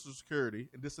 and Social Security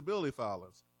and disability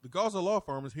filings. The Garza Law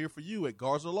Firm is here for you at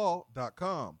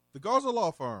GarzaLaw.com. The Garza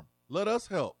Law Firm. Let us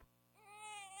help.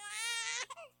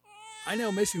 I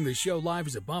know missing the show live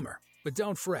is a bummer, but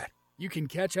don't fret. You can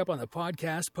catch up on the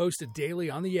podcast posted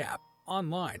daily on the app,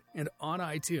 online, and on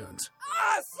iTunes.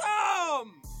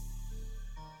 Awesome!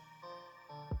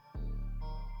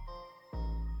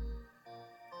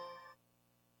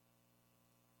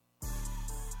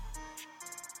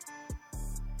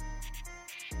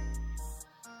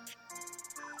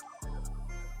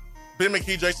 Ben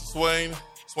McKee, Jason Swain.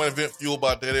 Swain Event fueled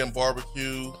by Dead End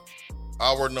Barbecue.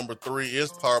 Hour number 3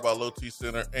 is powered by Low T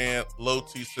Center and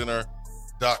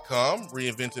lowtcenter.com,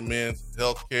 reinventing men's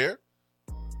health care.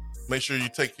 Make sure you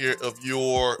take care of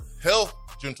your health,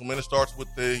 gentlemen. It starts with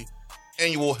the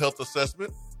annual health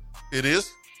assessment. It is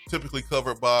typically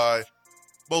covered by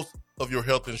most of your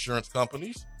health insurance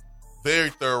companies. Very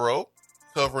thorough,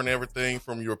 covering everything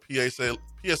from your PSA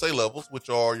levels, which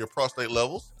are your prostate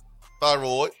levels,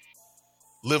 thyroid,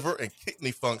 liver and kidney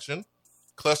function,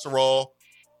 cholesterol,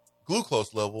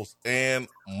 glucose levels, and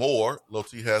more. Low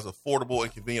T has affordable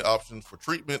and convenient options for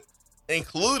treatment,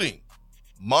 including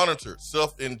monitored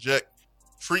self-inject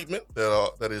treatment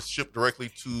that is shipped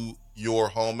directly to your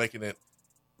home, making it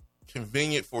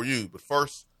convenient for you. But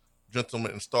first,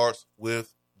 gentlemen, it starts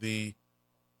with the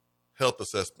health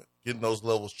assessment, getting those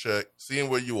levels checked, seeing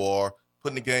where you are,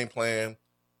 putting the game plan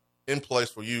in place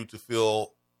for you to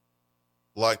feel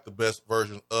like the best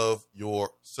version of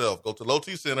yourself. Go to Low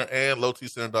T Center and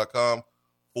lowtcenter.com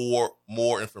for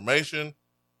more information.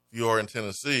 If you are in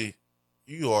Tennessee,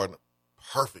 you are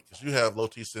perfect because you have Low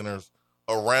T Centers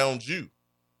around you.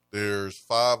 There's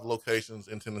 5 locations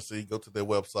in Tennessee. Go to their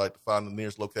website to find the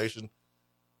nearest location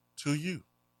to you.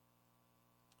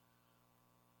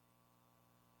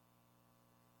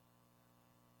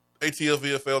 ATL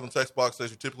VFL in the text box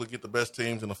says you typically get the best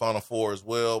teams in the Final Four as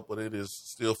well, but it is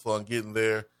still fun getting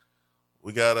there.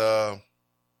 We got a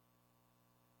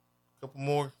couple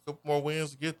more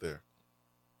wins to get there.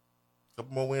 Get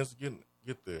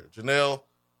there. Janelle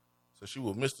says she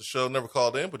will miss the show, never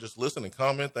called in, but just listen and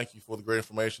comment. Thank you for the great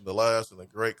information, the last, and the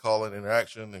great call-in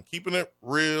interaction, and keeping it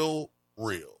real.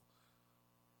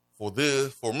 For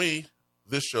me,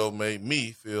 this show made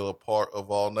me feel a part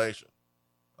of All Nation.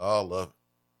 I love it.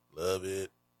 Love it.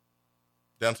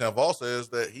 Downtown Vol says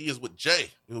that he is with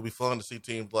Jay. It will be fun to see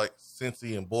teams like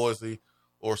Cincy and Boise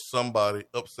or somebody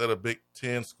upset a Big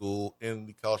Ten school in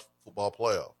the college football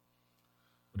playoff.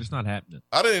 But it's not happening.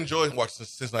 I didn't enjoy watching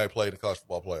Cincinnati play in the college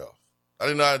football playoff. I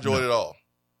did not enjoy it at all.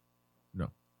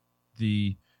 No.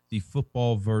 The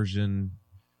football version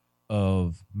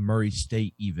of Murray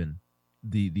State, even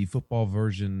the football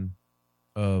version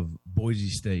of Boise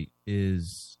State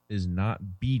is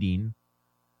not beating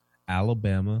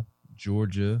Alabama,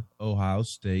 Georgia, Ohio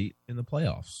State in the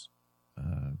playoffs.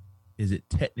 Is it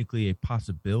technically a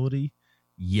possibility?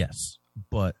 Yes,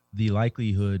 but the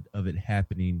likelihood of it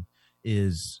happening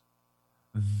is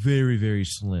very, very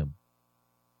slim.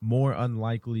 More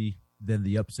unlikely than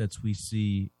the upsets we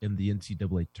see in the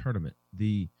NCAA tournament.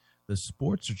 The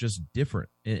sports are just different.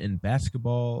 In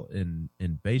basketball, in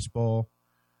baseball,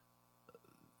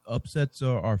 upsets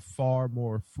are far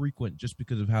more frequent just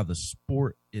because of how the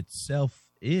sport itself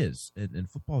is. And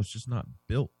football is just not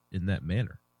built in that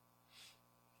manner.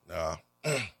 Nah.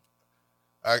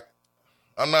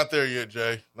 I'm not there yet,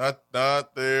 Jay.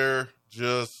 Not there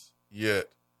just yet.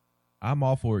 I'm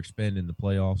all for expanding the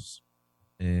playoffs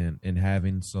and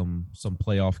having some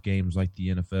playoff games like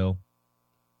the NFL.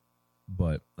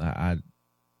 But I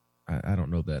don't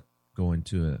know that going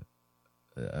to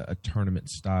a tournament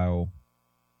style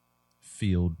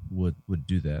field would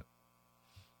do that.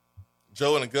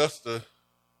 Joe in Augusta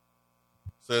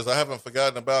says, I haven't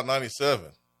forgotten about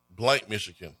 97. Blank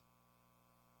Michigan.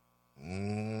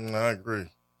 I agree.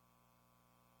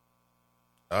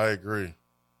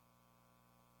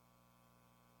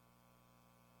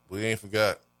 We ain't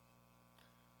forgot.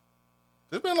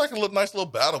 There's been like a nice little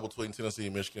battle between Tennessee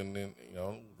and Michigan and,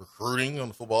 recruiting on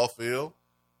the football field,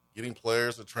 getting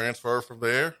players to transfer from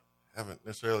there. Haven't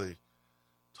necessarily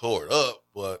tore it up,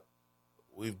 but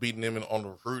we've beaten them on the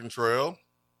recruiting trail.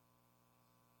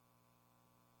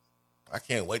 I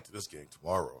can't wait to this game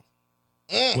tomorrow.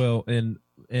 Well,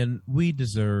 and we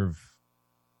deserve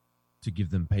to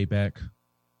give them payback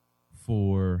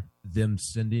for them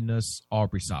sending us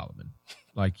Aubrey Solomon.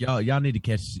 Like y'all need to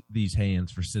catch these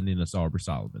hands for sending us Aubrey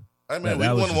Solomon. Hey man,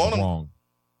 that we was wouldn't want him. wrong.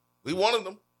 We wanted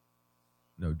him.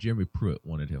 No, Jeremy Pruitt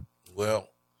wanted him. Well,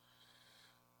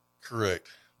 correct.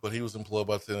 But he was employed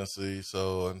by Tennessee,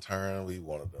 so in turn we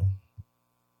wanted him.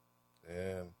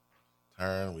 And in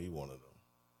turn we wanted him.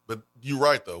 But you're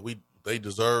right though. They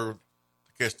deserve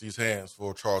to catch these hands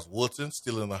for Charles Woodson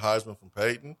stealing the Heisman from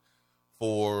Peyton,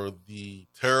 for the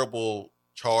terrible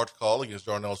charge call against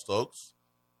Jarnell Stokes.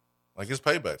 Like, it's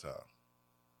payback time.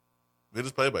 It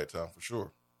is payback time for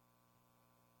sure.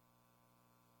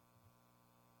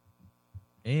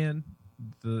 And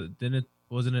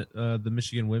wasn't it the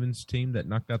Michigan women's team that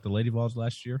knocked out the Lady Vols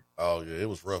last year? Oh yeah, it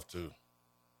was rough too.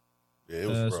 Yeah, it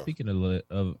was rough. Speaking of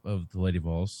the Lady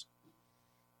Vols,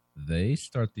 they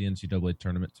start the NCAA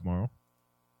tournament tomorrow.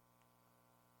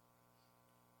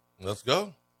 Let's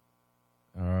go.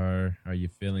 Are you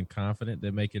feeling confident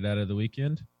they make it out of the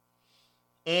weekend?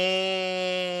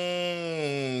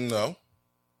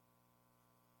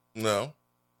 No.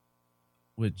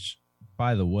 Which,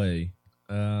 by the way,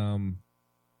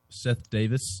 Seth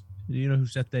Davis. Do you know who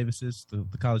Seth Davis is?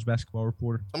 The college basketball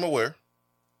reporter. I'm aware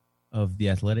of The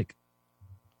Athletic.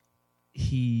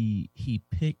 He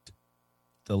picked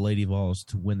the Lady Vols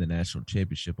to win the national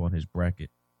championship on his bracket.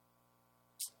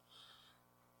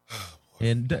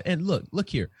 And look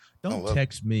here. Don't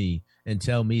text me and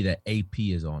tell me that AP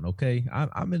is on. Okay,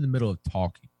 I'm in the middle of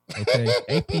talking. Okay,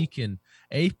 AP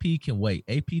can wait.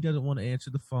 AP doesn't want to answer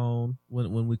the phone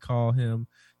when we call him.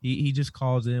 He just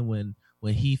calls in when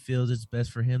he feels it's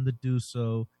best for him to do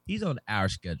so. He's on our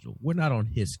schedule. We're not on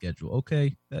his schedule.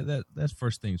 Okay, that's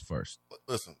first things first.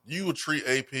 Listen, you would treat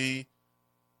AP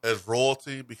as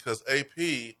royalty because AP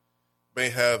may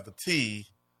have the T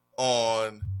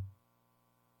on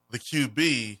the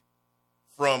QB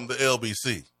from the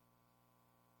LBC.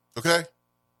 Okay,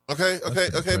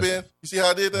 Ben. You see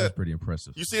how I did that? That's pretty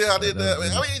impressive. You see how I did that?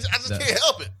 I just can't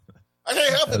help it. I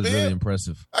can't help it, Ben. Really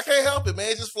impressive. I can't help it,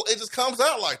 man. It just comes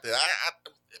out like that.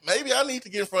 Maybe I need to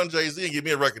get in front of Jay-Z and get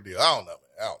me a record deal. I don't know,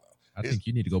 man. I think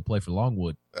you need to go play for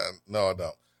Longwood. No, I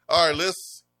don't. All right,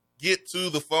 let's get to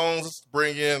the phones. Let's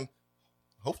bring in,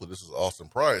 hopefully this is Austin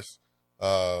Price.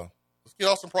 Let's get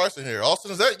Austin Price in here.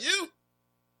 Austin, is that you?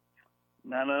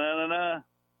 No.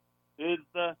 It's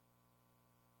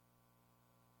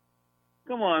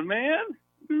come on, man.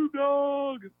 New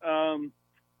dog.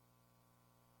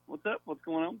 What's up? What's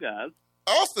going on, guys?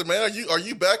 Austin, man, are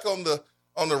you back on the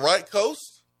right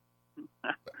coast?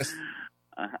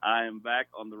 I am back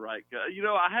on the right coast. You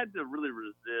know, I had to really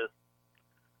resist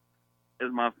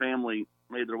as my family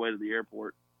made their way to the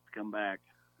airport to come back.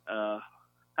 I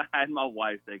had my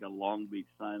wife take a Long Beach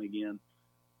sign again.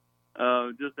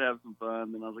 Just to have some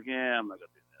fun. Then I was like, yeah, I'm not going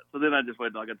to do that. So then I just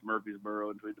waited until I got to Murfreesboro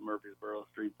and tweeted the Murfreesboro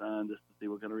street sign just to see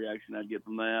what kind of reaction I'd get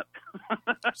from that.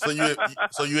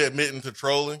 So you admitting to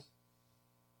trolling?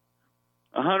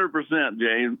 100%,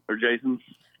 James or Jason.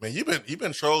 Man, you've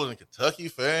been trolling Kentucky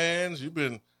fans. You've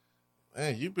been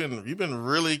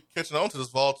really catching on to this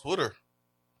Vol Twitter.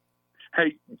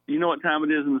 Hey, you know what time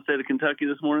it is in the state of Kentucky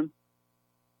this morning?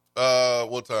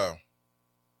 What time?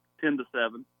 10 to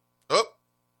 7.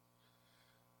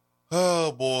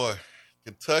 Oh boy.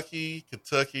 Kentucky.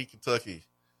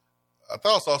 I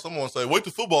thought I saw someone say, wait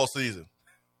till football season.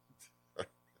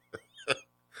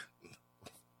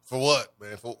 For what,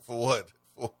 man? For what?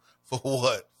 For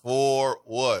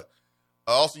what?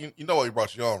 Also, you know why we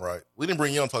brought you on, right? We didn't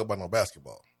bring you on to talk about no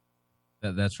basketball.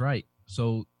 That's right.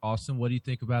 So, Austin, what do you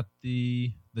think about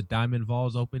the Diamond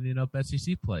Vols opening up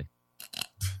SEC play?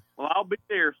 Well, I'll be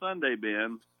there Sunday,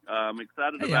 Ben. I'm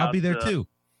excited about it. I'll be there too.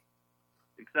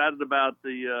 Excited about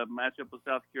the matchup with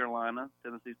South Carolina.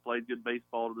 Tennessee's played good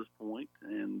baseball to this point,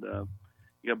 and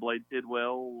you got Blade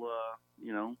Tidwell,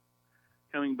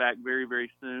 coming back very,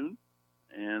 very soon.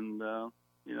 And,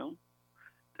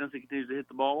 Tennessee continues to hit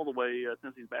the ball the way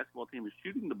Tennessee's basketball team is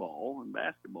shooting the ball in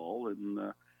basketball.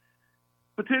 And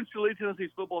potentially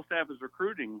Tennessee's football staff is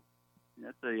recruiting.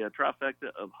 That's a trifecta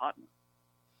of hotness.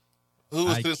 Who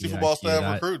is Tennessee football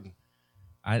staff recruiting?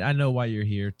 I know why you're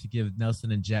here, to give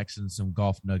Nelson and Jackson some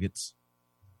golf nuggets.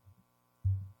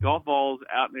 Golf ball's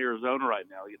out in Arizona right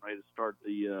now, getting ready to start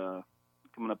the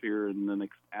coming up here in the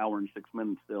next hour and 6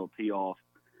 minutes. They'll tee off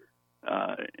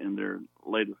in their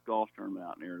latest golf tournament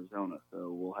out in Arizona.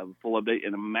 So we'll have a full update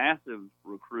and a massive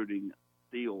recruiting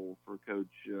deal for Coach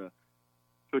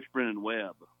Coach Brennan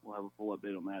Webb. We'll have a full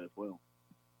update on that as well.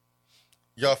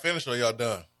 Y'all finished or y'all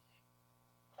done?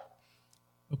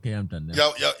 Okay, I'm done now.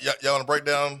 Y'all want to break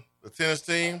down the tennis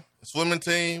team, the swimming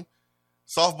team,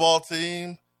 softball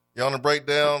team? Y'all want to break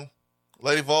down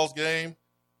Lady Vols game?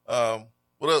 What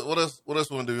else we want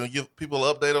to do? You want to give people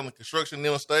an update on the construction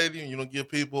in the stadium? You want to give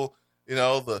people,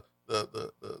 the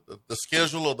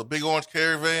schedule of the Big Orange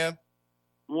Caravan?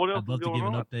 What else I'd love is to going give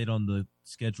an on? update on the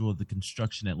schedule of the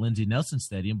construction at Lindsey Nelson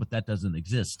Stadium, but that doesn't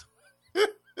exist.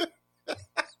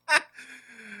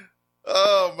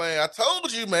 Oh, man, I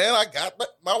told you, man. I got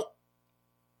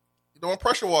my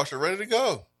pressure washer ready to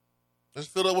go.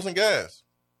 Just filled up with some gas.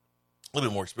 A little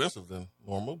bit more expensive than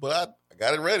normal, but I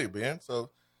got it ready, Ben. So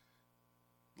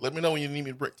let me know when you need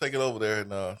me to take it over there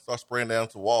and start spraying down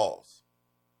to walls.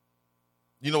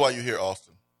 You know why you're here,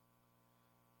 Austin.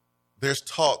 There's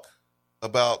talk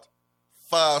about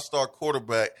 5-star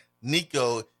quarterback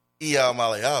Nico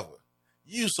Iamaleava.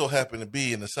 You so happen to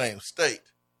be in the same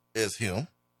state as him.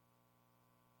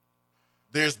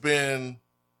 There's been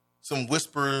some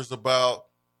whispers about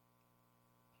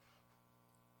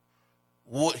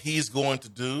what he's going to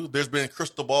do. There's been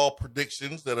crystal ball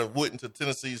predictions that have went into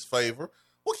Tennessee's favor.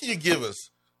 What can you give us,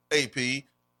 AP,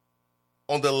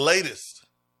 on the latest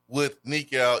with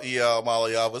Nico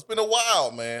Iamaleava? It's been a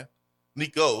while, man.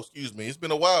 It's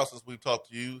been a while since we've talked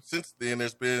to you. Since then,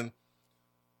 there's been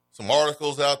some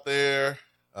articles out there.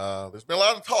 There's been a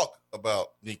lot of talk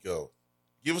about Nico.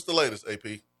 Give us the latest,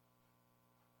 AP.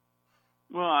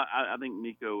 Well, I think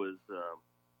Nico is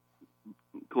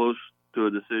close to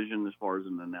a decision as far as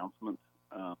an announcement.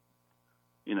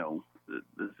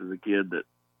 This is a kid that,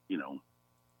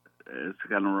 has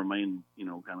kind of remained,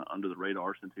 kind of under the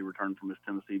radar since he returned from his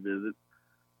Tennessee visit.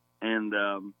 And,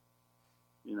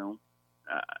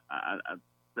 I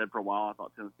said for a while I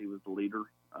thought Tennessee was the leader.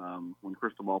 When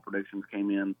crystal ball predictions came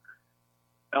in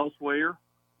elsewhere,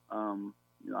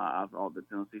 I thought that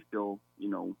Tennessee still,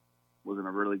 was in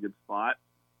a really good spot.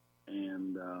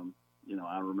 And, I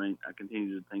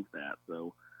continue to think that.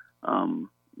 So,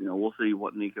 we'll see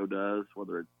what Nico does,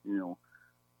 whether it's,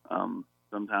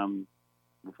 sometime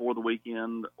before the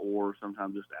weekend or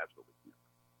sometime just after the weekend.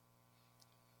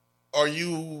 Are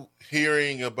you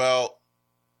hearing about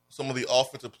some of the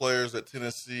offensive players that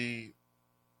Tennessee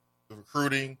is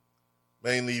recruiting,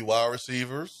 mainly wide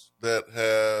receivers, that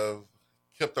have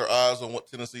kept their eyes on what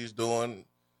Tennessee is doing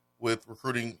with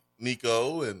recruiting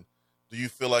Nico? And do you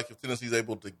feel like if Tennessee is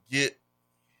able to get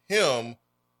him,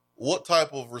 what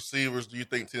type of receivers do you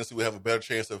think Tennessee would have a better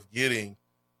chance of getting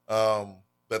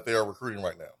that they are recruiting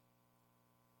right now?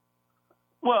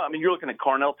 Well, you're looking at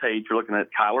Carnell Tate, you're looking at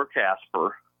Kyler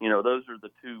Casper. Those are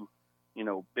the two,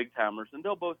 big timers, and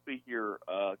they'll both be here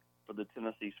for the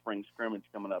Tennessee spring scrimmage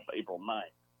coming up April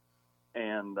 9th.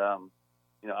 And,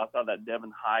 outside that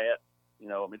Devin Hyatt,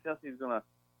 Tennessee's going to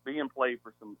be in play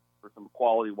for some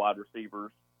quality wide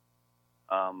receivers.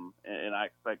 And I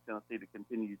expect Tennessee to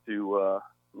continue to,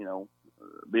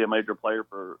 be a major player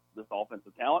for this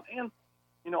offensive talent. And,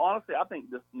 honestly, I think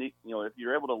this, if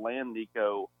you're able to land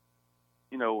Nico,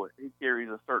 he carries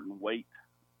a certain weight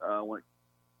when it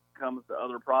comes to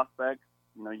other prospects.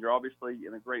 You're obviously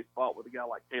in a great spot with a guy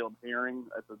like Caleb Herring.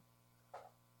 That's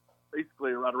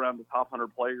basically right around the top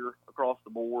 100 player across the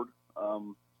board.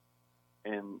 And,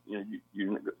 you're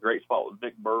in a great spot with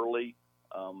Vic Burley,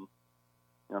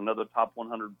 another top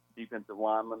 100 defensive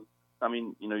lineman.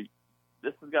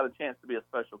 This has got a chance to be a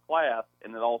special class,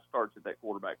 and it all starts at that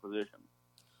quarterback position.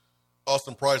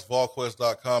 Austin Price,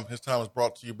 VolQuest.com. His time is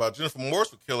brought to you by Jennifer Morris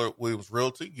with Keller Williams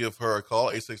Realty. Give her a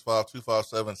call,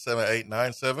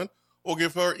 865-257-7897, or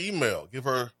give her an email. Give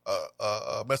her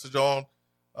a message on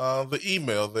the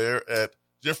email there at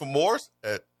Jennifer Morris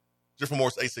at Jennifer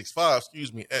Morris 865,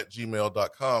 at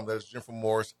gmail.com. That is Jennifer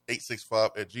Morris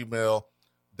 865 at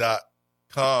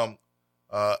gmail.com.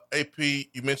 AP,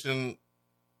 you mentioned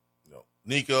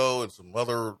Nico and some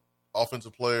other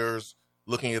offensive players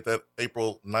looking at that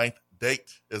April 9th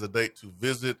date as a date to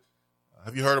visit.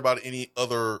 Have you heard about any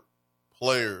other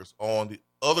players on the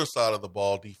other side of the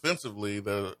ball defensively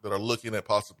that are looking at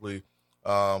possibly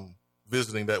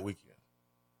visiting that weekend?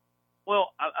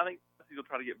 Well, I think he'll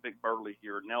try to get Vic Burley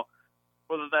here. Now,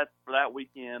 whether that's for that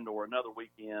weekend or another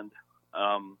weekend,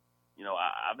 I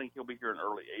think he'll be here in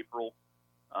early April.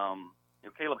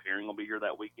 Caleb Herring will be here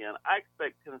that weekend. I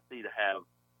expect Tennessee to have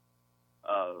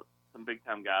some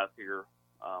big-time guys here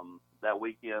that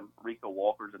weekend. Rico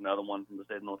Walker's another one from the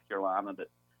state of North Carolina that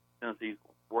Tennessee's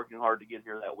working hard to get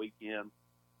here that weekend.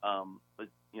 But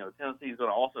Tennessee's going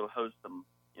to also host some,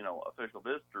 official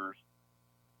visitors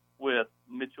with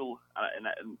Mitchell, and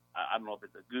I don't know if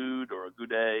it's a Good or a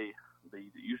Goudet,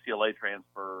 the UCLA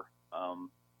transfer.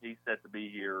 He's set to be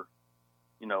here,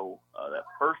 that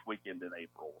first weekend in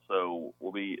April. So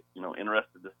we'll be,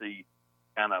 interested to see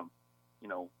kind of,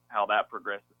 how that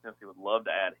progresses. Tennessee would love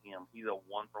to add him. He's a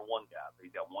one-for-one guy. So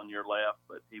he's got 1 year left,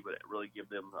 but he would really give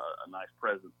them a nice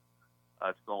presence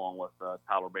to go along with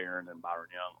Tyler Barron and Byron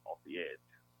Young off the edge.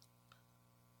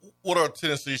 What are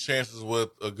Tennessee's chances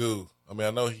with Agu? I mean,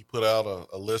 I know he put out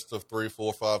a list of 3,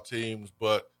 4, 5 teams,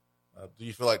 but do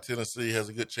you feel like Tennessee has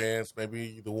a good chance,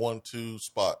 maybe the 1-2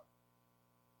 spot?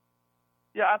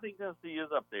 Yeah, I think Tennessee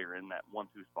is up there in that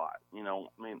 1-2 spot. When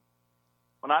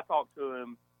I talked to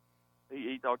him,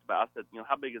 he talked about, I said,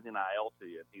 how big is NIL to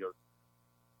you? And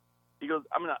he goes,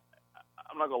 I'm not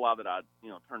going to lie that I,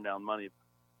 turn down money,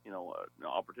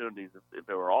 opportunities if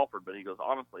they were offered. But he goes,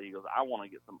 honestly, I want to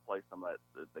get someplace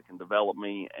that can develop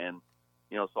me and,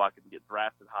 so I can get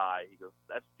drafted high. He goes,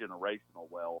 that's generational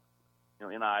wealth.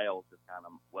 NIL is just kind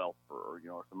of wealth for,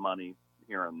 some money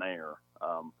here and there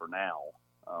for now.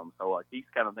 So he's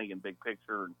kind of thinking big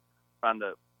picture and trying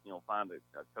to, find a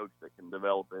coach that can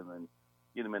develop him and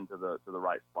get him into the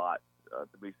right spot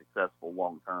to be successful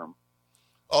long term.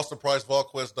 Austin Price,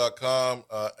 VolQuest.com.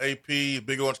 AP,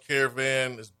 Big Orange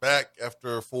Caravan is back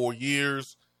after 4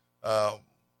 years.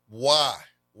 Why?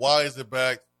 Why is it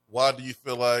back? Why do you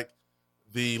feel like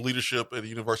the leadership at the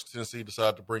University of Tennessee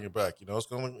decided to bring it back? It's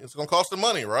going to cost them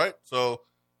money, right? So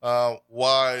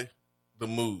why the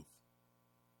move?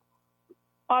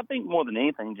 I think more than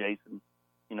anything, Jason,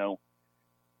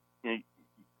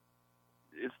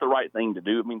 it's the right thing to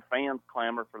do. I mean, fans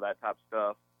clamor for that type of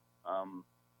stuff.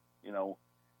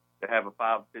 To have a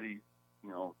 5-city,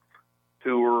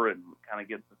 tour and kind of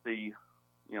get to see,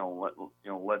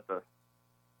 let the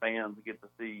fans get to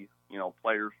see,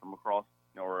 players from across,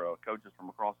 or coaches from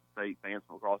across the state, fans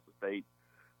from across the state.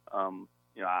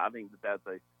 I think that's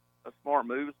a smart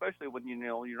move, especially when,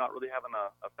 you're not really having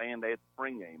a fan day at the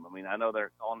spring game. I mean, I know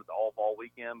they're calling it the all fall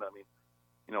weekend, but I mean,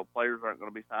 players aren't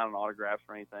going to be signing autographs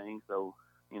or anything. So,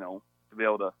 to be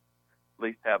able to at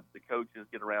least have the coaches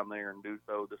get around there and do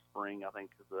so this spring, I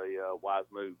think is a wise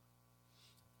move.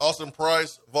 Austin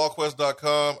Price,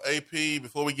 VolQuest.com. AP,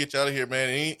 before we get you out of here,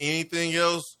 man, anything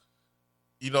else,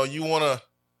 you want to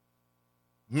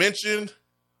mention?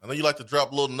 I know you like to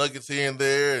drop little nuggets here and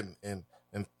there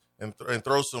and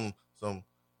throw some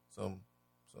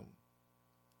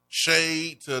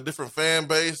shade to different fan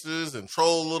bases and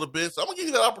troll a little bit. So I'm going to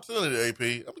give you that opportunity, AP.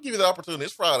 I'm going to give you that opportunity.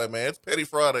 It's Friday, man. It's Petty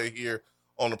Friday here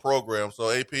on the program. So,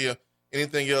 AP,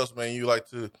 anything else, man, you like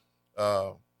to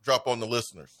drop on the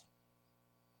listeners?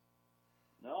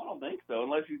 No, I don't think so,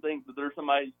 unless you think that there's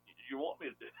somebody you want me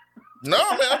to do. No,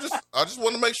 man, I just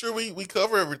want to make sure we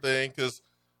cover everything because,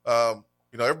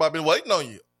 everybody been waiting on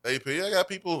you, AP. I got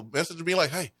people messaging me like,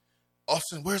 hey,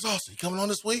 Austin, where's Austin? He coming on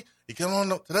this week? He coming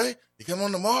on today? He coming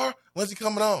on tomorrow? When's he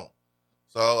coming on?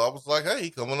 So I was like, hey,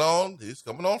 he's coming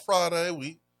on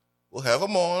Friday. We'll have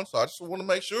him on. So I just want to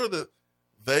make sure that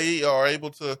they are able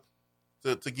to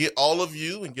get all of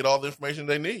you and get all the information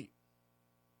they need.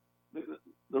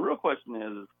 The real question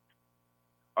is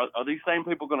are these same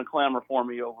people going to clamor for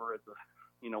me over at the,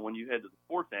 when you head to the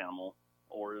sports animal,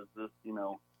 or is this,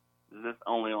 is this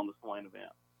only on the Swain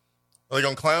event? Are they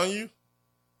going to clown you?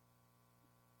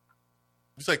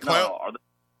 You say clown? No,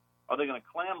 are they going to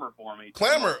clamor for me?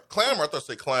 Clamor. I thought you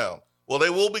said clown. Well, they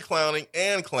will be clowning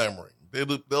and clamoring.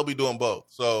 They'll be doing both.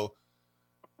 So,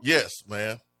 yes,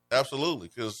 man, absolutely.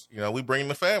 Because, we bring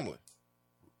the family.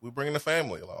 We bringing the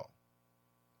family along.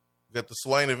 We got the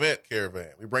Swain event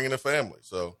caravan. We bringing the family.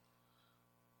 So,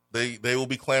 they will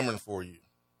be clamoring for you.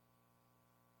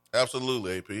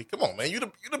 Absolutely, AP. Come on, man. You're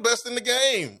the best in the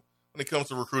game when it comes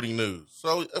to recruiting news.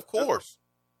 So, of course.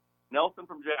 Nelson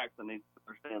from Jackson needs to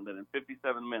understand that in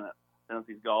 57 minutes,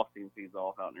 Tennessee's golf team tees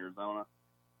off out in Arizona,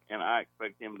 and I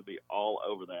expect him to be all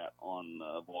over that on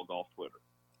Vol Golf Twitter.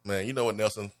 Man, you know what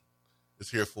Nelson is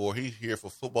here for? He's here for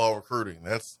football recruiting.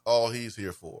 That's all he's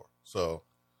here for. So,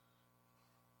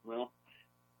 well,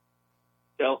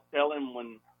 tell him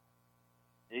when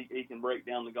he can break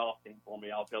down the golf team for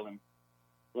me. I'll tell him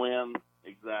when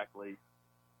exactly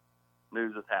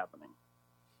news is happening.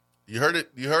 You heard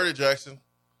it, Jackson.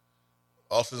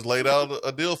 Austin's laid out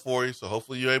a deal for you, so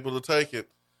hopefully you're able to take it.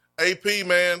 AP,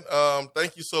 man,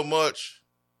 thank you so much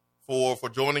for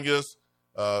joining us.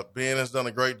 Ben has done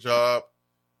a great job.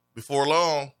 Before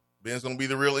long, Ben's going to be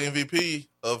the real MVP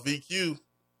of VQ.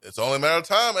 It's only a matter of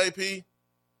time, AP.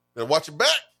 Better watch your back.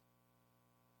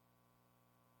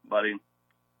 Buddy,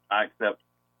 I accept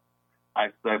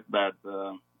that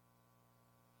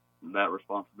that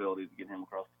responsibility to get him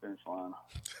across the finish line.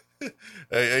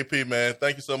 Hey, AP, man,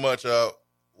 thank you so much.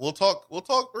 we'll talk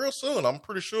real soon. I'm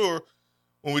pretty sure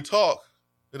when we talk,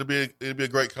 it'll be a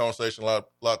great conversation, a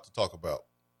lot to talk about.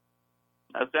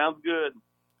 That sounds good.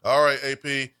 All right,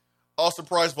 AP.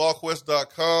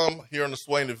 AustinPriceVolQuest.com here on the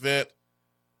Swain event.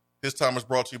 This time is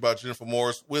brought to you by Jennifer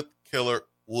Morris with Keller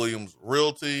Williams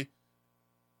Realty.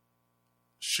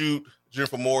 Shoot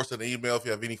Jennifer Morris an email if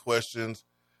you have any questions.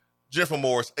 Jennifer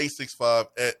Morris,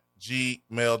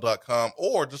 865@gmail.com,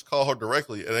 or just call her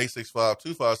directly at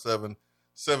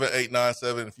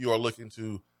 865-257-7897 if you are looking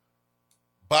to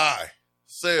buy,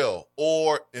 sell,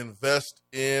 or invest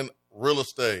in real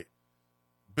estate.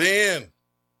 Ben,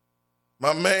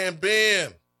 my man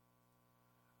Ben,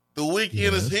 the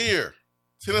weekend is here.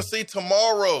 Tennessee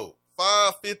tomorrow,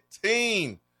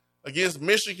 5:15 against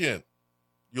Michigan.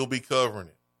 You'll be covering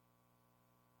it.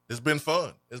 It's been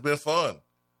fun.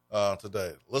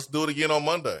 Today. Let's do it again on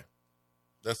Monday.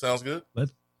 That sounds good.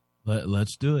 Let's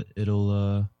do it.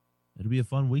 It'll be a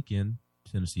fun weekend.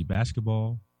 Tennessee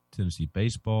basketball, Tennessee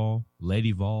baseball,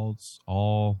 Lady Vols,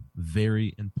 all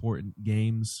very important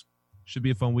games. Should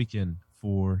be a fun weekend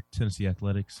for Tennessee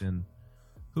athletics, and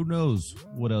who knows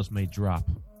what else may drop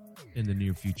in the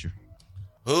near future.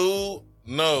 Who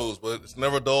knows? But it's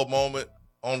never a dull moment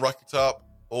on Rocky Top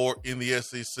or in the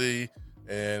SEC.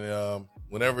 And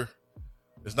whenever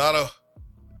it's not a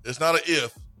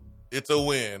if, it's a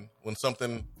win. When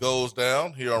something goes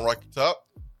down here on Rocky Top,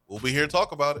 we'll be here to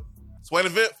talk about it. Swain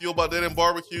event fueled by Dead End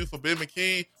Barbecue for Ben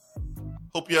McKee.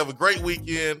 Hope you have a great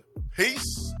weekend.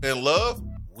 Peace and love.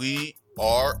 We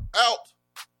are out.